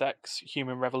Deus Ex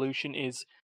Human Revolution is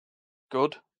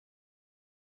good.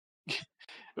 It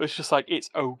was just like it's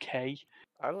okay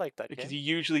I like that because game. he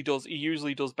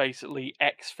usually does basically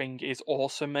X thing is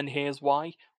awesome and here's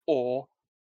why, or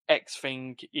X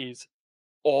thing is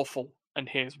awful and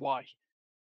here's why.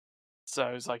 So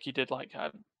it's like he did like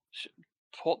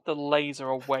put the laser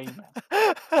away,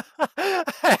 man.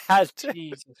 I had to.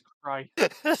 Jesus Christ.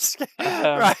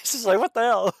 Right, it's just like what the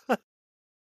hell?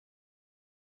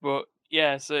 But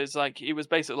yeah, so it's like it was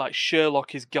basically like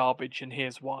Sherlock is garbage and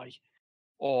here's why,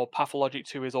 or Pathologic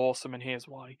 2 is awesome and here's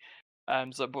why.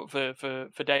 So but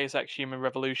for Deus Ex Human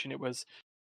Revolution, it was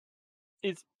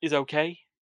is okay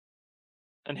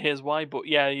and here's why. But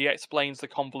yeah, he explains the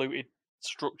convoluted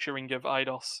structuring of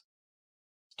Eidos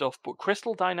stuff. But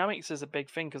Crystal Dynamics is a big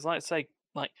thing because, like I say,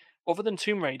 like other than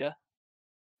Tomb Raider,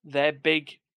 their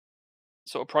big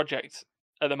sort of project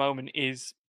at the moment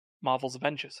is Marvel's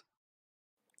Avengers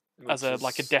as Which a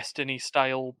like a is Destiny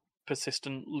style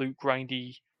persistent loot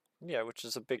grindy. yeah, which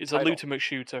is a big It's a title. loot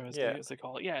shooter Yeah. as they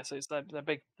call it. Yeah, so it's their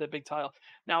big title.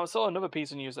 Now I saw another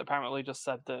piece of news that apparently just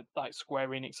said that like Square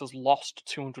Enix has lost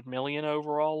 200 million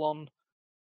overall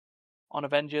on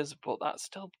Avengers, but that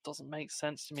still doesn't make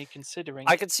sense to me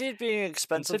I could see it being an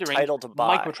expensive considering title to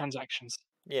buy. microtransactions.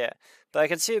 Yeah. But I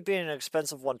could see it being an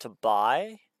expensive one to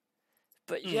buy.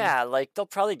 But Mm, yeah, like they'll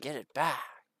probably get it back.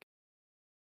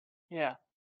 yeah.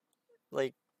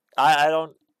 Like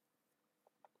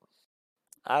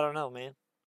I don't know, man.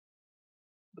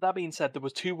 But that being said, there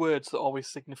was two words that always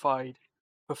signified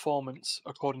performance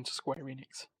according to Square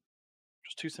Enix.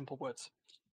 Just two simple words.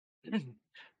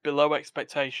 Below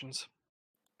expectations.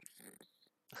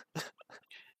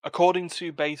 According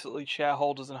to basically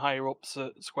shareholders and higher ups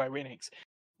at Square Enix,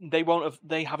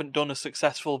 they haven't done a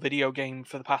successful video game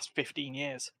for the past 15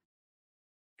 years.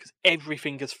 Because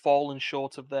everything has fallen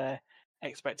short of their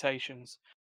expectations.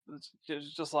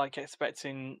 It's just like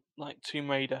expecting like Tomb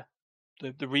Raider,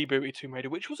 the rebooted Tomb Raider,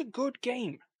 which was a good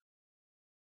game.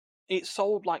 It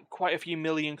sold like quite a few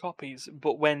million copies,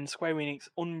 but when Square Enix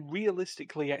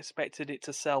unrealistically expected it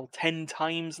to sell 10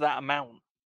 times that amount,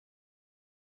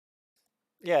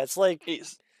 Yeah, it's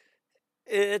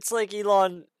it's like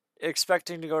Elon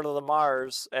expecting to go to the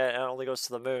Mars and only goes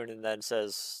to the moon and then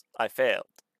says, "I failed."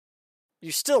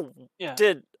 You still yeah,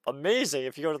 did amazing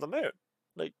if you go to the moon.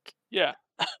 Like, yeah,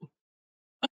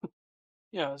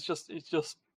 yeah. I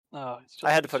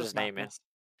had to It's put just his name in. madness.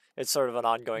 It's sort of an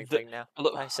ongoing The thing now. I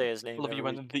love, I say his I name love you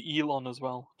every week. went the Elon as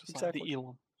well, just like Exactly. the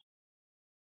Elon.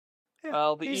 Yeah,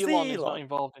 Well, he's the the Elon is not Elon.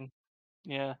 involved in.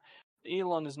 Yeah,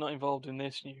 Elon is not involved in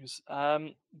this news.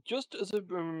 Just as a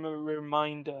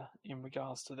reminder in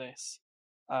regards to this,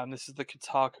 this is the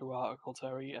Kotaku article,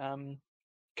 Terry.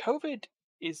 COVID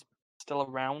is still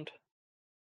around.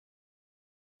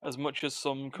 As much as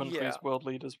some Yeah. countries, world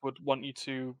leaders would want you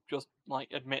to just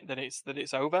like admit that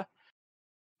it's over.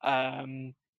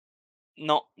 Um,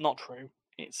 not true.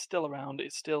 It's still around.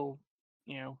 It's still,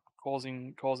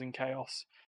 causing chaos.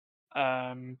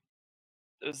 Um,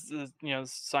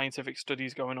 there's scientific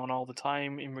studies going on all the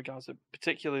time in regards to.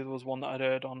 Particularly, there was one that I'd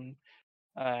heard on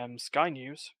Sky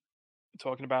News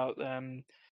talking about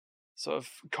sort of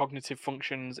cognitive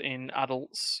functions in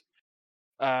adults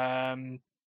um,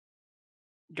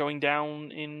 going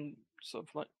down in sort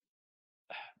of like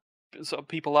sort of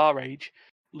people our age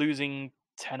losing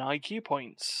 10 IQ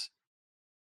points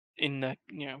in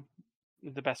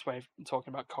the best way of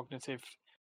talking about cognitive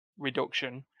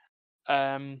reduction.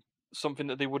 Um, Something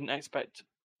that they wouldn't expect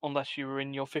unless you were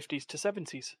in your 50s to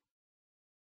 70s.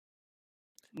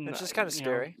 It's just kind of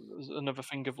scary. Another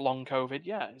thing of long COVID.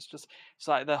 Yeah, it's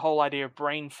like the whole idea of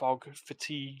brain fog,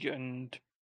 fatigue, and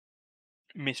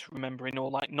misremembering,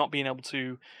 or like not being able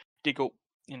to dig up,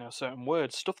 certain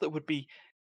words, stuff that would be,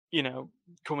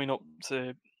 coming up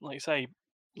to, like say,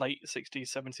 late 60s,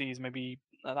 70s, maybe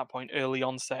at that point, early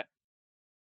onset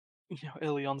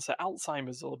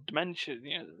Alzheimer's or dementia,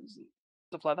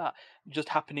 stuff like that, just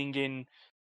happening in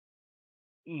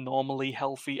normally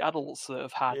healthy adults that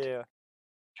have had Yeah.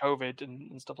 COVID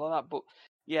and stuff like that. But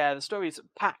yeah, the story is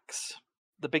PAX,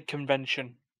 the big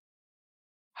convention,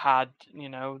 had,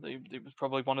 it was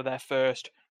probably one of their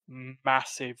first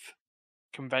massive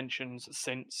conventions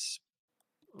since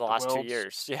The the last 2 world's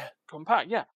years. Yeah. come back.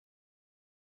 Yeah,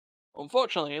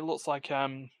 unfortunately, it looks like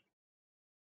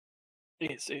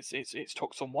it's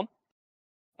took someone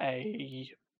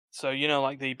a so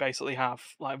like they basically have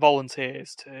like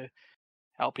volunteers to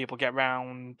help people get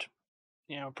around,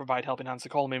 provide helping hands. They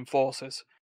call them enforcers.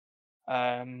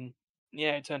 Um,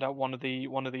 yeah, it turned out one of the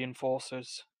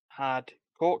enforcers had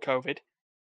caught COVID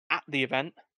at the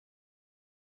event,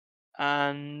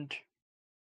 and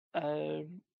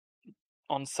um,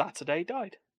 on Saturday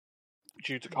died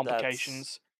due to That's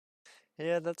complications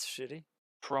yeah, that's shitty.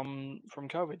 from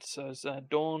COVID. So it's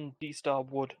Dawn D Star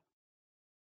Wood,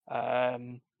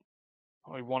 um,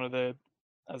 one of the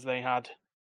as they had,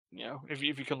 if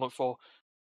you can look for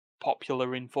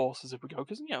popular enforcers if we go,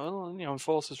 because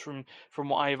enforcers from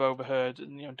what I've overheard,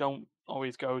 don't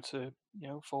always go to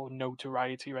for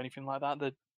notoriety or anything like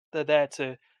that. They're there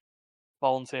to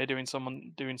volunteer, doing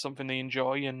something they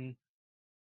enjoy, and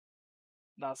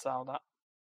that's how that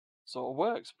sort of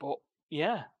works. But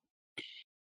yeah,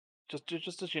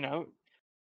 just as you know,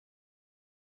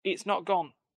 it's not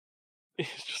gone.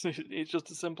 It's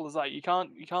just as simple as that. You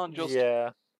can't just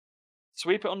Yeah.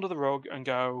 sweep it under the rug and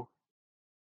go,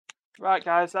 right,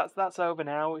 guys, that's over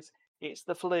now. It's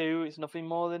the flu. It's nothing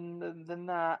more than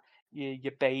that.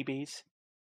 You babies.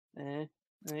 Eh,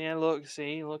 yeah, look,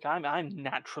 I'm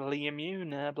naturally immune.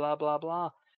 Blah blah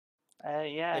blah.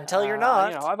 Yeah, Until you're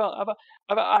not.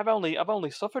 I've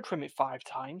only suffered from it 5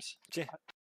 times. Yeah.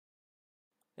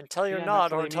 Until you're Yeah,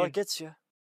 not, or naturally until it immune. gets you.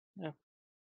 Yeah,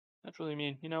 naturally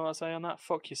immune. You know what I say on that?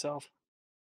 Fuck yourself.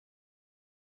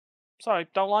 Sorry,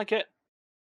 don't like it.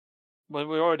 Well,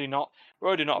 we're already not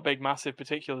a big massive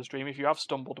particular stream. If you have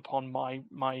stumbled upon my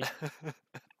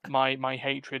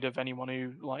hatred of anyone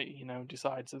who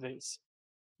decides that it's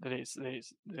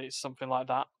something like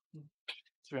that,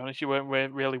 to be honest, you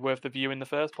weren't really worth the view in the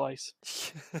first place.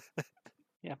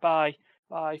 Yeah, bye,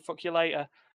 fuck you later.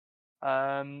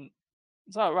 Um,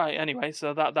 so right, anyway,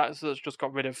 so that's just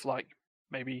got rid of like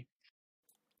maybe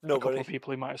a couple Nobody. of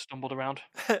people who might have stumbled around.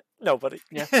 Nobody.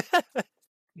 Yeah,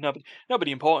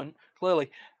 nobody important, clearly.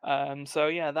 So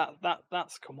yeah,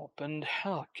 that's come up, and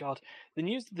oh god, the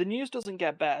news doesn't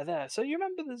get better there. So you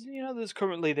remember there's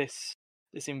currently this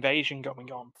invasion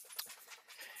going on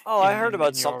Oh, I in heard in, about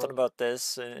in something Europe. about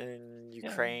this in Yeah,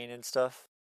 Ukraine and stuff.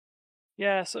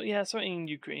 so in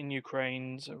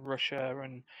Ukraine's Russia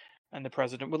and the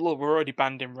president. Well, look, we're already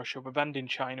banned in Russia. We're banned in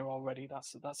China already.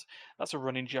 That's a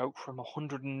running joke from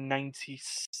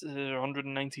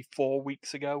 194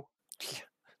 weeks ago.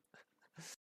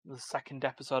 The second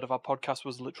episode of our podcast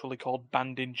was literally called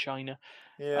 "Banned in China."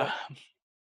 Yeah.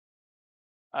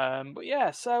 Um, but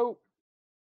yeah, so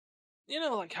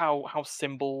like how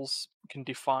symbols can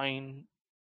define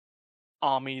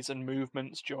armies and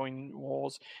movements during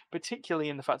wars, particularly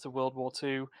in the fact of World War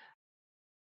Two.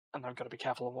 And I've got to be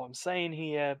careful of what I'm saying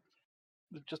here.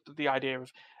 Just the idea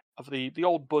of the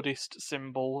old Buddhist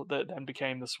symbol that then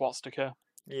became the swastika,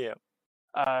 Yeah.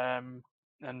 um,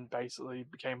 and basically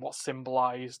became what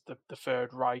symbolized the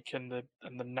Third Reich and the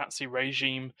Nazi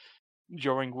regime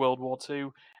during World War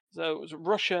Two. So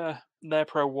Russia, their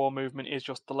pro-war movement is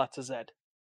just the letter Z.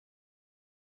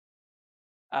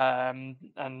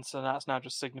 And so that's now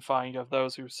just signifying of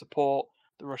those who support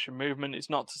the Russian movement. It's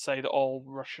not to say that all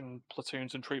Russian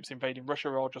platoons and troops invading Russia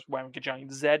are all just wearing a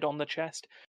giant Z on the chest,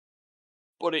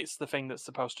 but it's the thing that's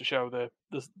supposed to show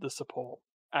the support.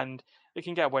 And they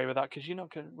can get away with that because you're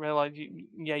not going to realize.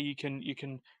 You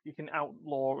can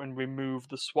outlaw and remove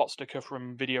the swastika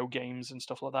from video games and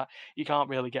stuff like that. You can't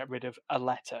really get rid of a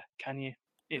letter, can you?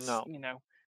 It's No.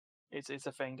 it's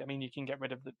a thing. I mean, you can get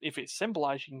rid of if it's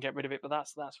symbolized, you can get rid of it, but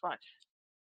that's fine.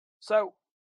 So,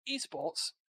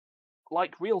 esports,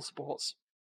 like real sports,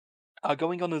 are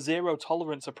going on a zero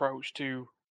tolerance approach to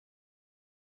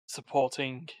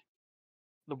supporting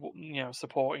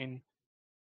supporting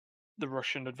the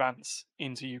Russian advance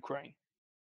into Ukraine.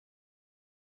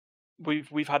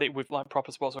 We've had it with like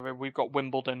proper sports over. We've got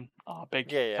Wimbledon, our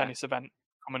big Yeah, yeah. tennis event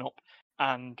coming up,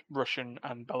 and Russian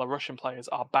and Belarusian players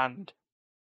are banned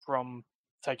from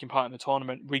taking part in the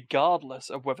tournament, regardless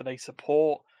of whether they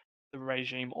support the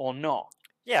regime or not.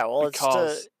 Yeah, well,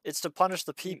 Because it's to punish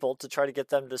the mm, people to try to get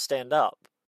them to stand up.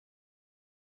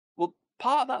 well,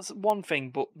 part of that's one thing,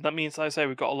 but that means, like I say,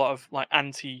 we've got a lot of like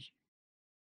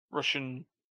anti-Russian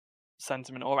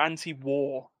sentiment or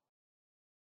anti-war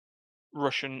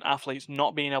Russian athletes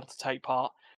not being able to take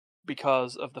part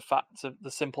because of the fact of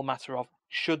the simple matter of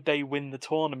should they win the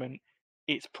tournament,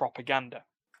 it's propaganda.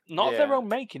 Not of their Yeah. own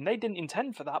making. They didn't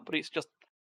intend for that, but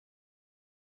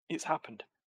it's happened.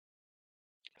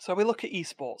 So we look at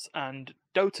esports and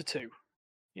Dota 2,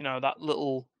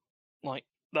 like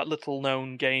that little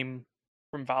known game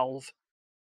from Valve,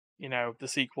 the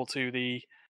sequel to the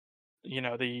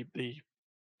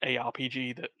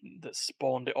ARPG that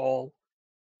spawned it all,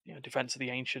 Defense of the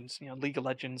Ancients, League of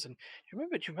Legends, and do you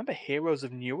remember Heroes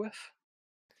of Newerth?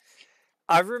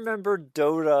 I remember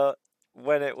Dota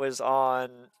when it was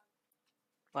on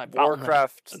Like Battle.net.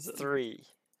 Warcraft 3,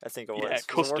 I think it Yeah, was. Was it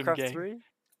custom Warcraft game. 3?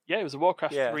 Yeah, it was a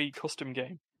Warcraft Yeah. 3 custom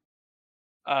game.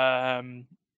 Um,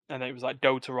 and it was like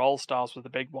Dota All Stars was the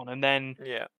big one, and then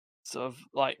Yeah. sort of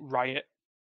like Riot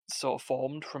sort of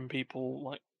formed from people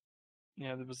like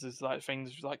there was this like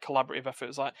things like collaborative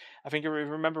efforts. Like I think if I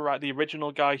remember right, the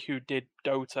original guy who did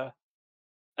Dota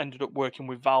ended up working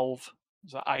with Valve. It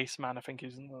was like Iceman, I think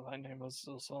his name was,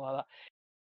 or something like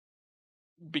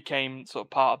that. Became sort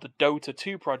of part of the Dota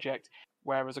 2 project,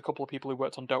 whereas a couple of people who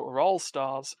worked on Dota All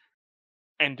Stars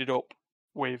ended up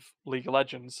with League of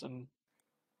Legends and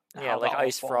Yeah, how that like all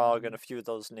Ice formed Frog and and a few of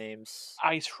those names.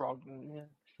 Ice Frog. Yeah.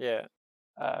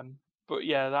 Yeah. But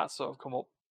yeah, that's sort of come up.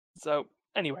 So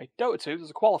anyway, Dota 2, there's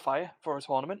a qualifier for a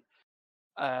tournament,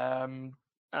 and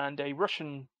a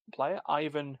Russian player,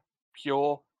 Ivan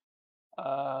Pure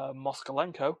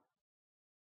Moskalenko,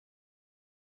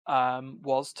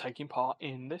 was taking part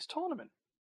in this tournament.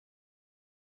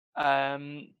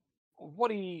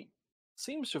 What he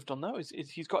seems to have done though is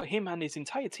he's got him and his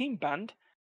entire team banned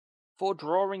for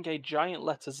drawing a giant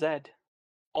letter Z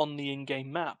on the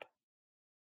in-game map.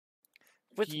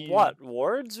 With He, what?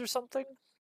 Wards or something?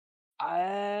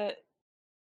 uh,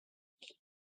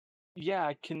 yeah,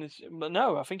 I can, but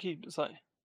no, I think he's like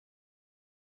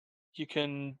you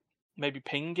can maybe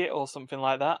ping it or something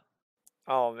like that.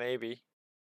 Oh, maybe.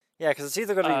 Yeah, because it's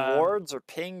either going to be Um, wards or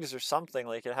pings or something.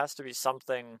 Like, it has to be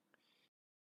something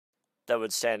that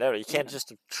would stand out. You can't yeah. just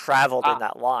have traveled in Ah,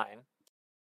 that line.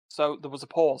 so there was a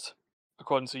pause,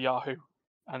 according to Yahoo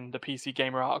and the PC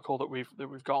Gamer article that we've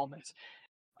got on this.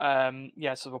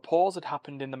 Yeah, so the pause had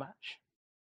happened in the match.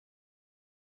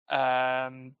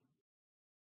 Um,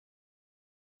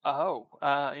 Oh,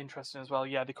 interesting as well.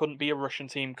 Yeah, they couldn't be a Russian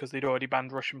team because they'd already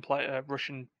banned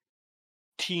Russian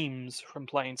teams from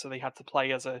playing, so they had to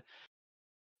play as a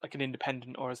like an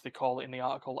independent, or as they call it in the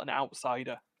article, an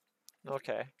outsider.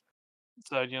 Okay.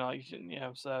 So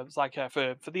so it's like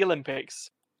for the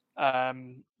Olympics,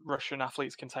 Russian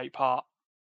athletes can take part,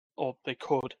 or they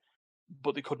could,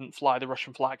 but they couldn't fly the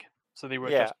Russian flag, so they were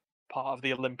Yeah. just part of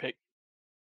the Olympic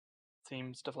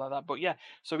team, stuff like that. But yeah,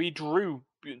 so he drew.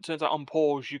 It turns out on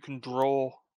pause you can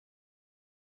draw,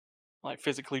 like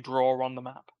physically draw on the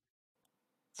map,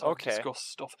 sort of Okay. discuss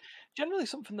stuff. Generally,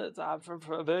 something that I've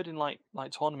heard in like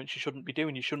tournaments you shouldn't be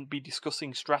doing. You shouldn't be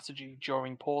discussing strategy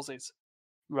during pauses.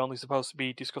 You're only supposed to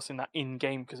be discussing that in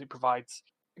game because it provides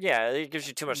Yeah, it gives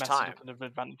you too much messes time. up and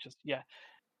advantages. Yeah.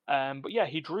 But yeah,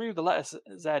 he drew the letter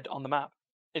Z on the map,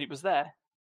 and it was there.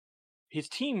 His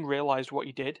team realised what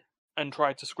he did and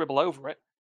tried to scribble over it,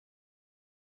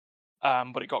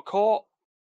 but it got caught,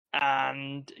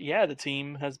 and yeah, the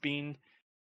team has been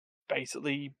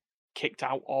basically kicked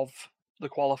out of the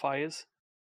qualifiers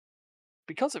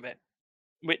because of it,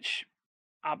 which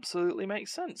absolutely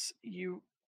makes sense. You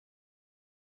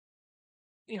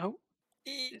know,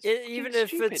 it's fucking Even if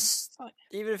stupid. it's It's like,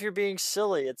 even if you're being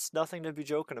silly, it's nothing to be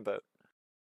joking about.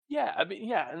 yeah, I mean,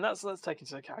 yeah, and let's take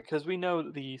into account because we know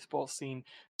that the esports scene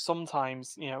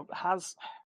sometimes, has.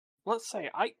 Let's say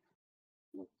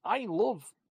I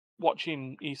love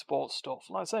watching esports stuff.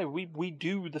 Like I say, we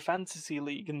do the fantasy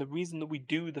league, and the reason that we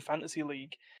do the fantasy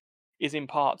league is in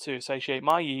part to satiate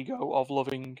my ego of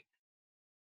loving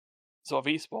sort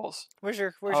of esports. Where's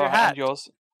your hat? And yours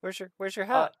Where's your uh,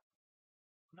 hat?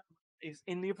 is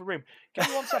in the other room. Give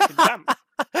me 1 second, Sam.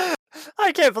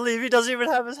 I can't believe he doesn't even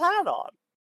have his hat on.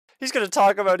 He's gonna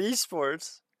talk about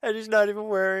esports, and he's not even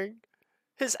wearing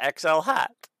his XL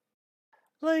hat.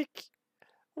 Like,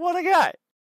 what a guy!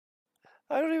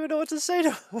 I don't even know what to say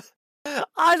to him.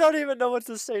 I don't even know what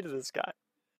to say to this guy.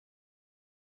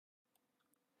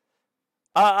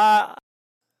 Uh,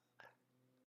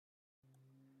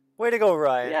 way to go,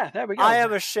 Ryan. Yeah, there we I go.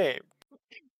 am ashamed.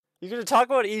 You're gonna talk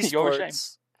about You're ashamed.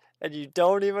 esports, and you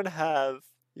don't even have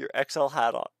your XL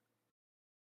hat on.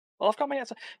 Well, I've got my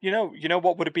answer. You know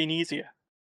what would have been easier,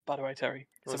 by the way, Terry,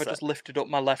 is if What's I that? just lifted up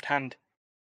my left hand.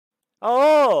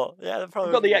 Oh, yeah, that I've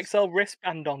probably got would the be. XL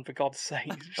wristband on, for God's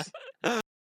sakes.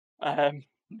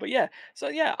 But yeah, so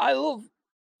yeah, I love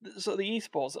sort of the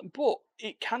esports, but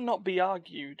it cannot be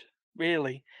argued,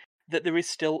 really, that there is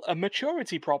still a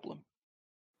maturity problem.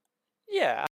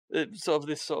 Yeah, Sort of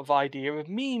this sort of idea of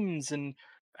memes and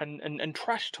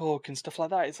trash talk and stuff like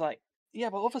that. It's like, yeah,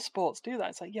 but other sports do that.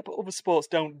 It's like, yeah, but other sports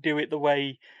don't do it the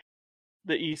way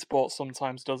that esports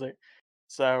sometimes does it.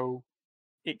 So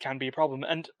it can be a problem.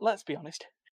 And let's be honest,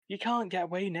 you can't get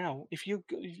away now if you're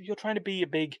trying to be a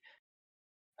big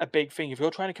thing. If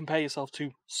you're trying to compare yourself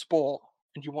to sport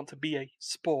and you want to be a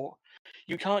sport,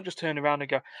 you can't just turn around and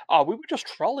go, "Oh, we were just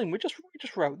trolling. We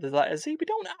just wrote the letter Z. We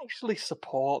don't actually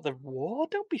support the war.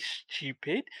 Don't be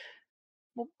stupid."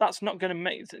 Well, that's not going to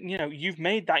make you've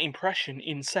made that impression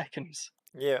in seconds,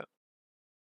 yeah.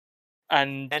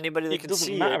 and Anybody that it can doesn't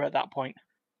see it, matter at that point.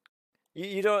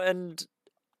 you don't. And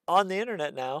on the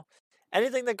internet now,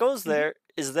 anything that goes Hmm. there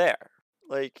is there.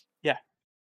 Like, Yeah.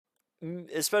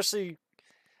 especially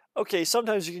okay.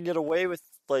 Sometimes you can get away with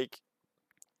like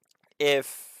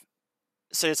if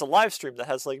say it's a live stream that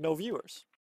has like no viewers.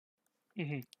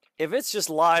 Hmm. If it's just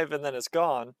live and then it's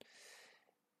gone,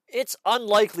 it's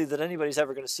unlikely that anybody's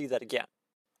ever going to see that again.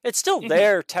 It's still Hmm.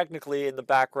 there technically in the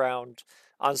background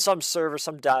on some server,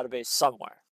 some database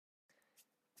somewhere.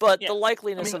 But Yeah. the I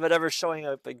likeliness mean, of it ever showing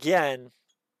up again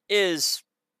is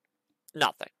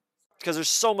nothing. Because there's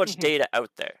so much hmm, data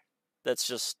out there that's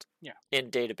just yeah.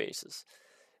 in databases.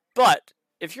 But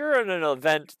if you're in an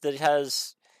event that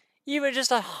has even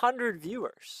just 100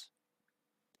 viewers,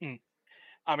 Mm.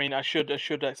 I mean, I should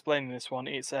explain this one.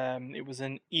 It was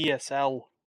an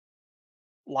ESL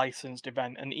licensed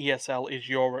event, and ESL is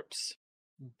Europe's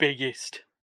biggest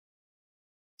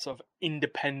sort of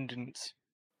independent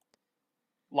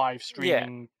live yeah,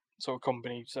 streaming sort of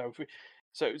company. So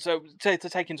to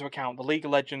take into account, the League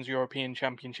of Legends European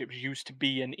Championships used to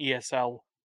be an ESL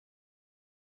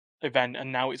event,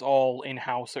 and now it's all in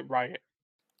house at Riot.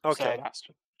 So okay. that's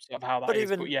just sort of how that But is.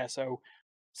 But even, yeah,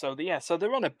 so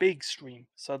they're on a big stream.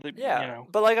 So yeah,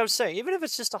 but like I was saying, even if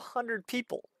it's just 100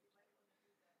 people,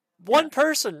 yeah. one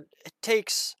person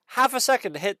takes half a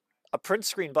second to hit a print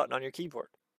screen button on your keyboard.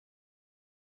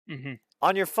 Hmm.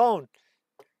 On your phone,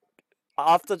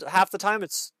 off the half the time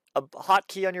it's a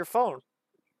hotkey on your phone.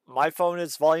 My phone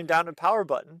is volume down and power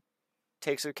button,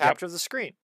 takes a Yep. capture of the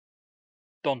screen.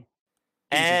 Done.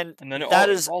 Easy. And And then that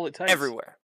it's is all it takes.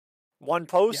 everywhere. one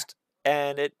post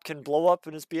and it can blow up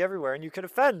and just be everywhere, and you could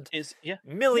offend It's on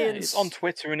millions.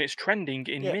 Twitter and it's trending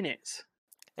in Yeah, minutes.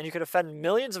 and you could offend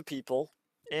millions of people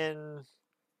in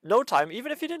no time,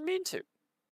 even if you didn't mean to.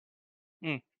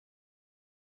 Mm.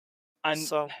 And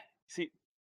So see,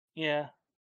 yeah,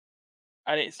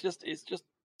 and it's just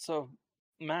so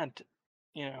mad,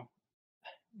 you know,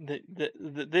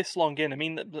 this long in. I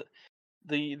mean,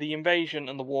 the invasion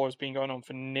and the war has been going on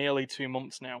for nearly 2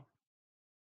 months now.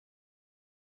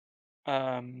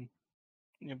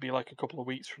 It'll be like a couple of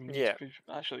weeks from yeah,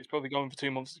 actually it's probably going for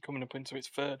 2 months. It's coming up into its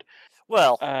third.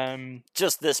 well, Um,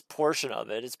 just this portion of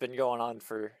it, it's been going on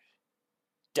for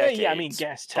yeah. I mean, decades,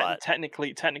 yes, but technically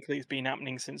it's been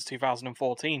happening since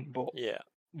 2014, but yeah,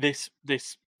 this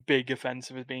big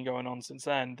offensive has been going on since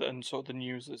then, and sort of the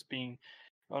news that's been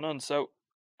going on. So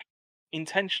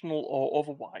intentional or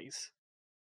otherwise,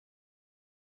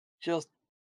 just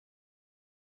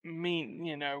mean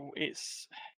it's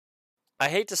I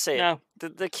hate to say it, no,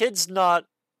 the kid's not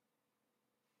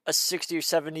a 60 or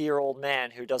 70-year-old man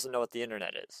who doesn't know what the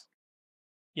internet is.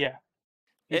 yeah,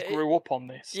 he's It, grew up on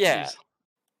this. yeah,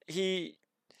 he,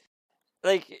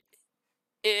 like,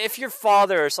 if your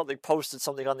father or something posted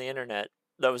something on the internet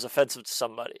that was offensive to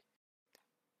somebody,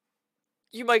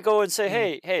 you might go and say,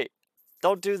 Mm, hey,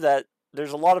 don't do that.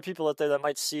 There's a lot of people out there that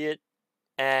might see it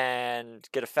and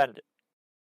get offended.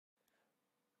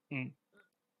 mm.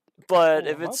 But Oh,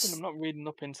 if I'm hoping I'm it's, not reading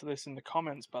up into this in the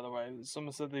comments. By the way,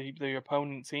 someone said the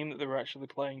opponent team that they were actually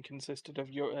playing consisted of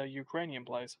Ukrainian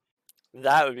players.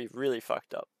 that would be really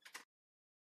fucked up.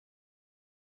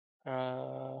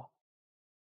 Uh,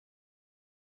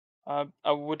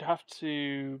 I would have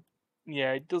to.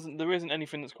 Yeah, it doesn't. There isn't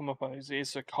anything that's come up on it.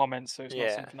 It's a comment, so it's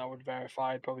not Yeah. something I would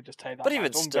verify. I'd probably just take But that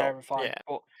even as still, unverified. yeah,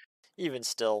 But even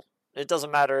still, it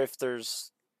doesn't matter if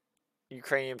there's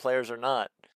Ukrainian players or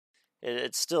not.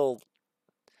 It's still,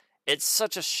 it's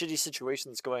such a shitty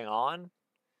situation that's going on.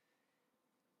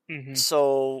 hmm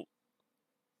So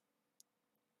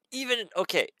even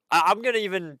okay, I'm gonna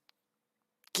even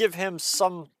give him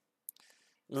some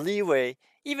leeway,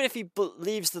 even if he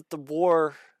believes that the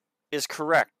war is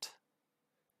correct.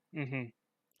 hmm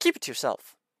Keep it to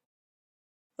yourself.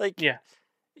 Like, yeah,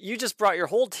 you just brought your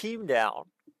whole team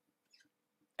down,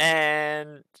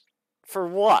 and for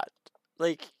what?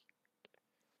 Like,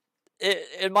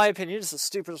 in my opinion, it's the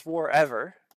stupidest war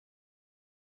ever.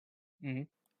 hmm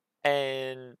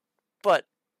And, but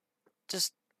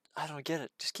just, I don't get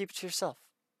it. Just keep it to yourself.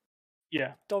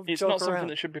 yeah. Don't It's joke not something around.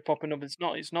 that should be popping up. It's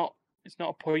not a It's not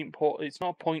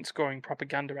a point scoring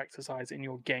propaganda exercise in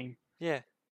your game. Yeah,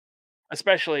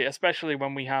 Especially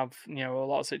when we have a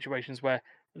lot of situations where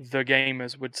the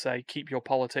gamers would say keep your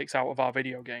politics out of our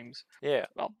video games. yeah.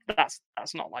 Well, that's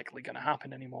not likely going to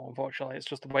happen anymore. Unfortunately, it's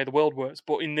just the way the world works.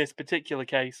 But in this particular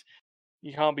case,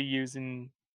 you can't be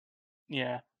using.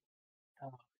 Yeah, oh,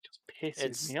 it just pisses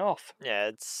It's, me off. yeah,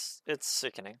 it's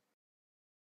sickening.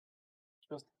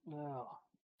 Just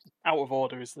out of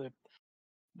order is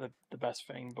the best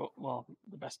thing, but well,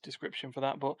 the best description for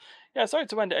that. But yeah, sorry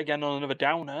to end it again on another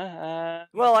downer.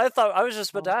 Well, I was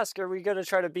just about to Well, ask, are we gonna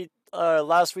try to beat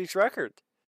last week's record?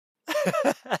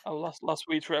 last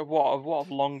week's what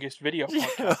of longest video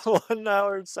Yeah, podcast. 1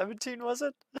 hour and 17 was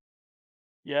it?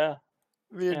 Yeah,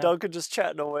 Me and yeah. Duncan just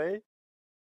chatting away.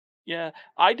 Yeah,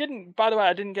 I didn't. By the way,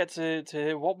 I didn't get to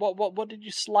what did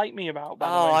you slight me about? By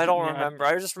the Oh, way, I don't remember.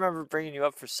 I just remember bringing you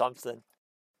up for something.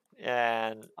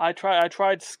 And I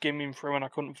tried skimming through and I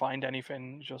couldn't find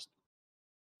anything. Just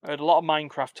I had a lot of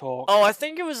Minecraft talk. oh, I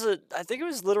think it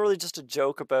was literally just a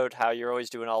joke about how you're always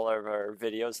doing all of our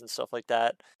videos and stuff like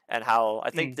that, and how I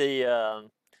think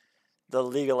Mm, the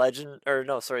League of Legend, or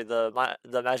no, sorry, the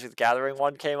Magic the Gathering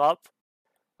one came up.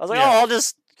 I was like, oh, yeah. I'll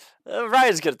just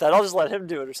Ryan's good at that. I'll just let him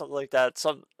do it or something like that.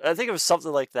 I think it was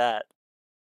something like that.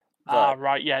 Ah, But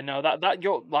right. Yeah. No, that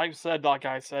your like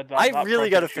I said I that really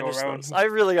got to project's finish your those. own. I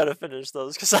really got to finish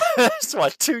those because it's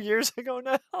what 2 years ago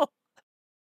now.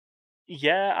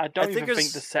 Yeah, I I don't think even it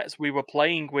think the was sets we were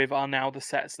playing with are now the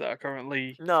sets that are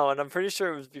currently. no, and I'm pretty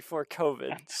sure it was before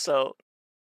COVID. So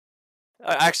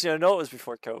actually, I know it was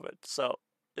before COVID. So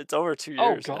it's over two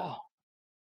Oh years now. god!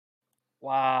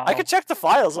 I could Wow, check the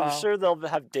files. I'm wow. sure they'll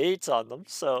have dates on them.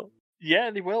 So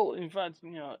Yeah, they will. In fact,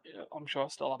 I'm sure I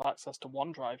still have access to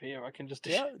OneDrive here. I can just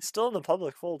yeah, it's still in the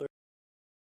public folder.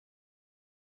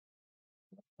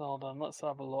 hold on. Let's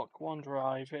have a look.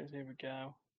 OneDrive. Here we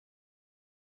go.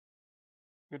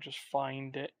 We'll just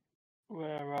find it.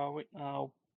 Where are we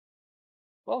now?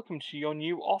 Welcome to your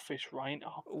new office, Ryan.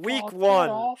 Oh Week God, get one,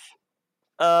 off.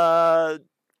 uh,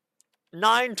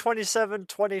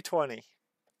 9/27/2020.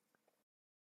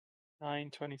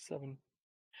 927.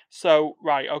 So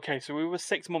right, okay, so we were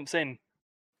 6 months in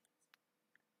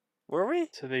Were we?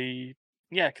 to the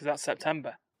because that's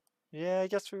September. Yeah, I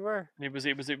guess we were. And it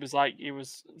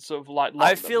was sort of like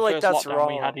I the feel like first that's lockdown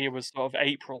we had wrong. here was sort of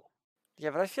April Yeah,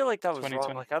 but I feel like that was wrong.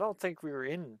 2020. Like, I don't think we were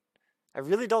in. I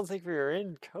really don't think we were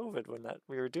in COVID when that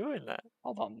we were doing that.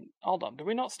 Hold on. Do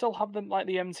we not still have them like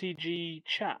the MTG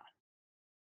chat,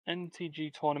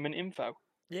 MTG tournament info?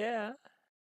 Yeah.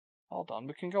 Hold on,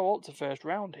 we can go up to first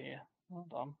round here.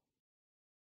 Hold on.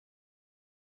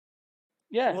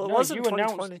 Yeah, Well, it no, wasn't you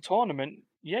announced the 2020. tournament.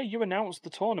 Yeah, you announced the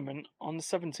tournament on the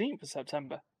 17th of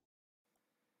September.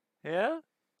 Yeah.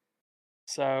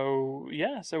 So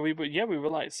yeah, so we were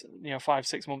like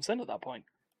 5-6 months in at that point.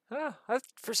 Huh.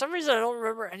 For some reason, I don't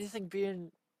remember anything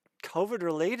being COVID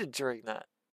related during that.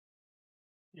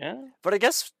 Yeah, But I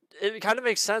guess it kind of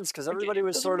makes sense because everybody it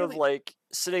was doesn't sort of really. like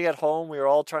sitting at home. We were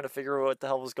all trying to figure out what the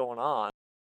hell was going on.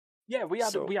 Yeah,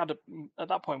 So, at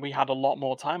that point we had a lot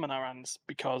more time on our hands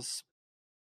because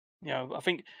I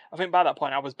think by that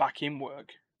point I was back in work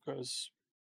because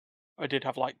I did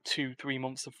have like 2-3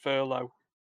 months of furlough,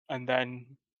 and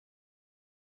then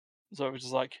so it was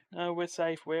just like, no, we're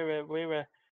safe. We're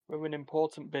an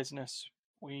important business.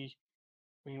 We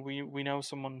we know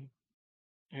someone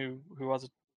who has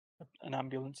an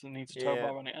ambulance and needs a tow yeah,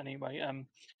 bar on it anyway.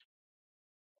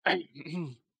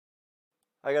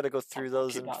 I got to go through I'll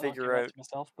those keep and that. I'll keep figure that out. to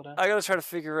myself. But I got to try to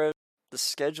figure out the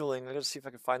scheduling. I got to see if I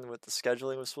can find what the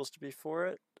scheduling was supposed to be for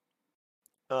it.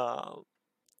 Um,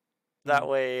 that mm.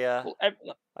 way, Well, I like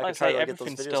I could try say, to get those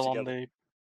everything's videos still on together. the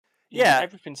Yeah,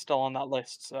 everything's still on that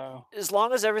list. So as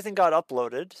long as everything got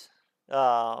uploaded,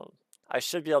 I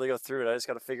should be able to go through it. I just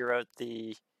got to figure out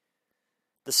the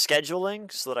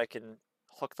scheduling so that I can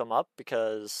hook them up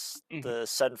because mhm. the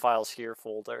send files here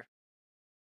folder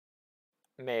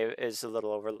is a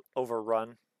little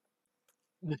overrun.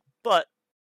 But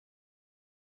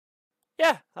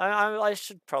yeah, I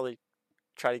should probably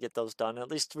try to get those done. At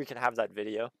least we can have that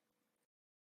video.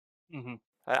 Mhm.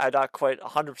 I'm not quite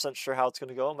 100% sure how it's going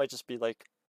to go. It might just be like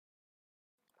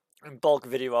bulk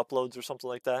video uploads or something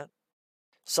like that.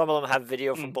 Some of them have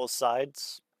video from Mm. both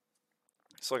sides,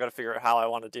 so I got to figure out how I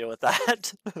want to deal with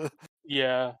that.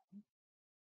 Yeah.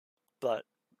 But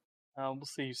We'll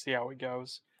see how it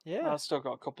goes. yeah, I've still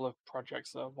got a couple of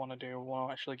projects that I want to do. I want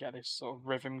to actually get this sort of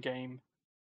rhythm game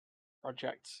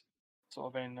project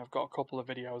sort of in. I've got a couple of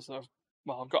videos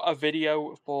I've got a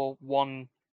video for one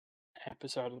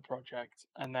episode of the project,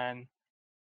 and then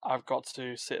I've got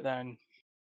to sit there and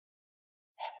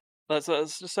let's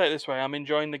just say it this way: I'm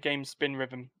enjoying the game Spin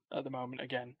Rhythm at the moment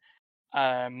again,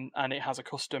 and it has a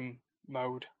custom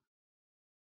mode,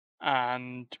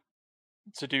 and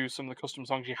to do some of the custom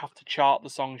songs, you have to chart the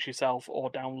songs yourself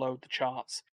or download the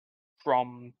charts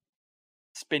from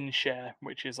SpinShare,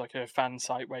 which is like a fan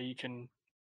site where you can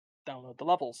download the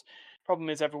levels. Problem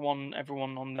is, everyone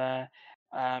on there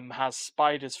has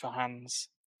spiders for hands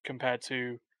compared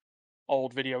to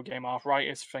old video game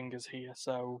arthritis fingers here.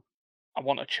 So I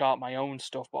want to chart my own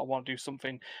stuff, but I want to do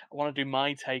something. I want to do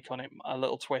my take on it, a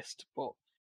little twist, but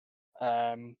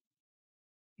um,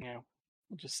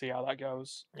 we'll just see how that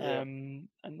goes. yeah, And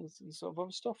there's sort of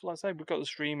other stuff. Like I say, we've got the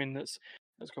streaming that's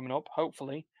coming up.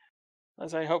 Hopefully,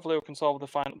 let's say hopefully we can solve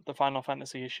the Final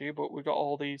Fantasy issue. But we've got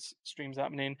all these streams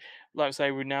happening. Like I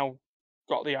say, we've now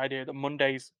got the idea that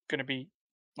Monday's going to be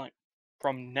like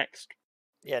from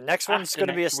yeah. Next one's after going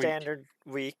to be a next week, standard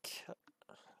week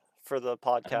for the and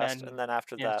podcast, then and then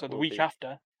after that so the will week be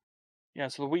after. Yeah,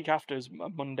 so the week after is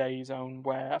Monday's own,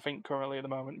 where I think currently at the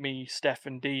moment me, Steph,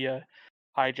 and Dee are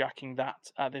hijacking that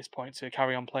at this point to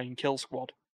carry on playing Kill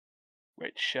Squad,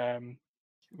 which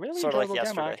really sort of like enjoyable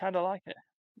game. I yesterday. kind of like it.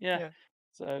 Yeah, Yeah,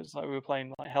 so it's like we were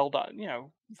playing like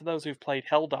for those who've played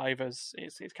Helldivers,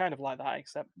 it's kind of like that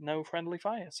except no friendly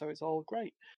fire, so it's all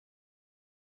great.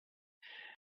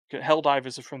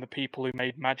 Helldivers are from the people who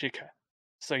made Magicka,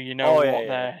 so oh yeah, yeah,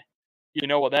 yeah. you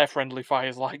know what their friendly fire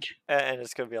is like. And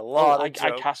it's going to be a Oh, lot of I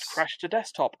cast jokes. Crash to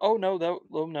desktop. Oh no,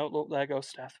 no, look, there goes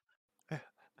Steph.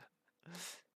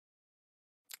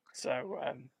 So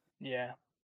yeah,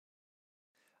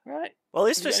 right. Well, at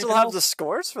least Have we you got still anything have the else?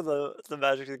 scores for the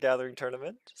Magic the Gathering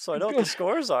tournament, so I know what the Good.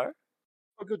 scores are.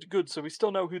 Oh, good, good. So we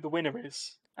still know who the winner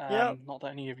is. Yeah, Not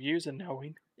that any of yous are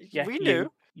knowing. Yeah, we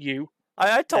knew. you,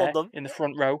 I told there them. in the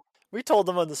front row. We told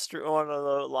them on one of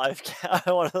the live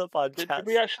one of the Did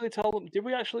we podcasts. actually tell them? Did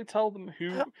we actually tell them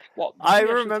who? What did I we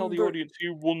actually tell the remember. audience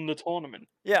who won the tournament?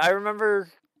 Yeah, I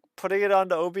remember putting it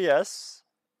onto OBS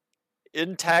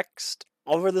in text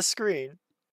over the screen,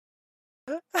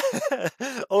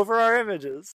 over our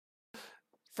images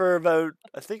for about.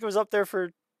 I think it was up there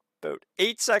for about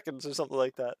 8 seconds or something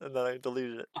like that, and then I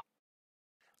deleted it.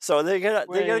 So they gotta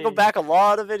go Wait. back a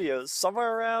lot of videos,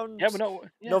 somewhere around Yeah, we're not.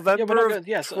 Yeah, we're not November of going.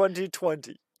 Yeah, so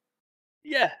 2020.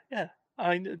 yeah. Yeah.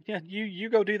 You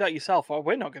go do that yourself. Or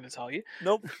we're not going to tell you.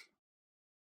 Nope.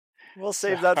 We'll So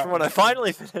save that for when I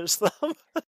finally finish them.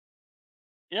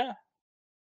 yeah.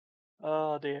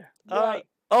 Oh dear. Uh Right.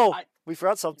 oh, I. we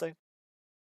forgot something.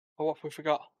 Oh, what we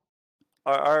forgot?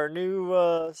 Our new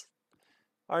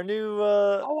our new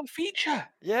Oh, a feature.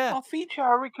 yeah. Our feature.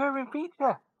 Our recurring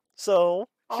feature. So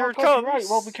Oh here it God, you're right.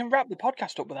 Well, we comes. can wrap the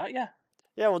podcast up with that. Yeah.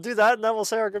 Yeah, we'll do that and then we'll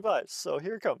say our goodbyes. So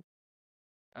here it comes.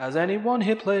 Has anyone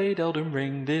here played Elden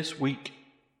Ring this week?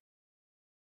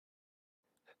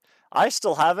 I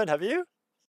still haven't, have you?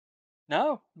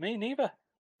 No, me neither.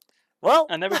 Well,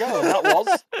 And there we go. And that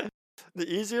was. the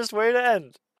easiest way to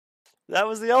end. That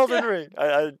was the Elden Yeah. Ring.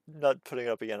 I'm not putting it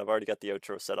up again. I've already got the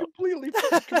outro set up.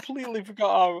 Completely forgot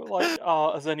how, like,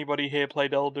 has anybody here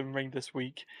played Elden Ring this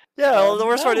week? Yeah, well, the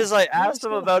worst part No. is I No, asked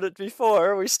him still. about it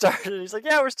before we started. He's like,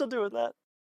 "Yeah, we're still doing that."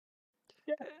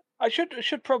 Yeah. I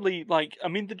should probably, like, I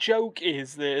mean, the joke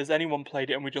is that has anyone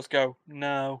played it and we just go,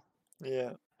 no.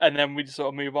 Yeah, And then we just sort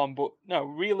of move on. But no,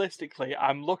 realistically,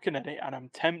 I'm looking at it and I'm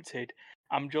tempted.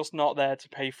 I'm just not there to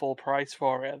pay full price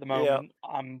for it at the yeah, moment.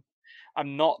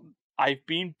 I'm not. I've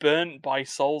been burnt by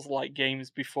Souls-like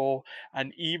games before,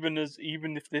 and even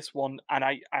if this one, and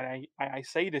I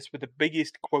say this with the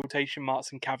biggest quotation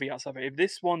marks and caveats of it, if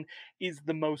this one is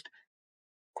the most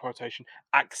quotation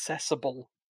accessible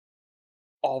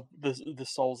of the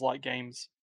Souls-like games,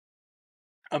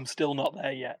 I'm still not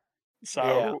there yet. yeah,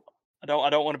 So I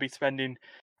don't want to be spending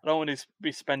I don't want to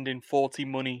be spending 40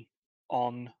 money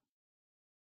on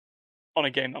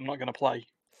a game I'm not going to play.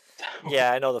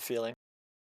 yeah. I know the feeling.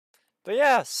 But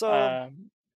yeah, So, so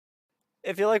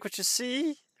if you like what you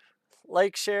see,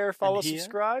 like, share, and follow, here,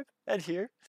 subscribe, and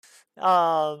here.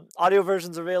 Audio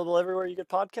versions are available everywhere you get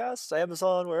podcasts,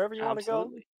 Amazon, wherever you want to go.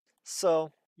 absolutely.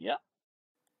 So Yeah,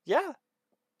 yeah,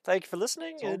 thank you for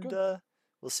listening, it's all and good.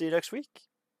 we'll see you next week.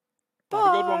 Have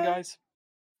a good one, Bye. guys.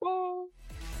 Bye.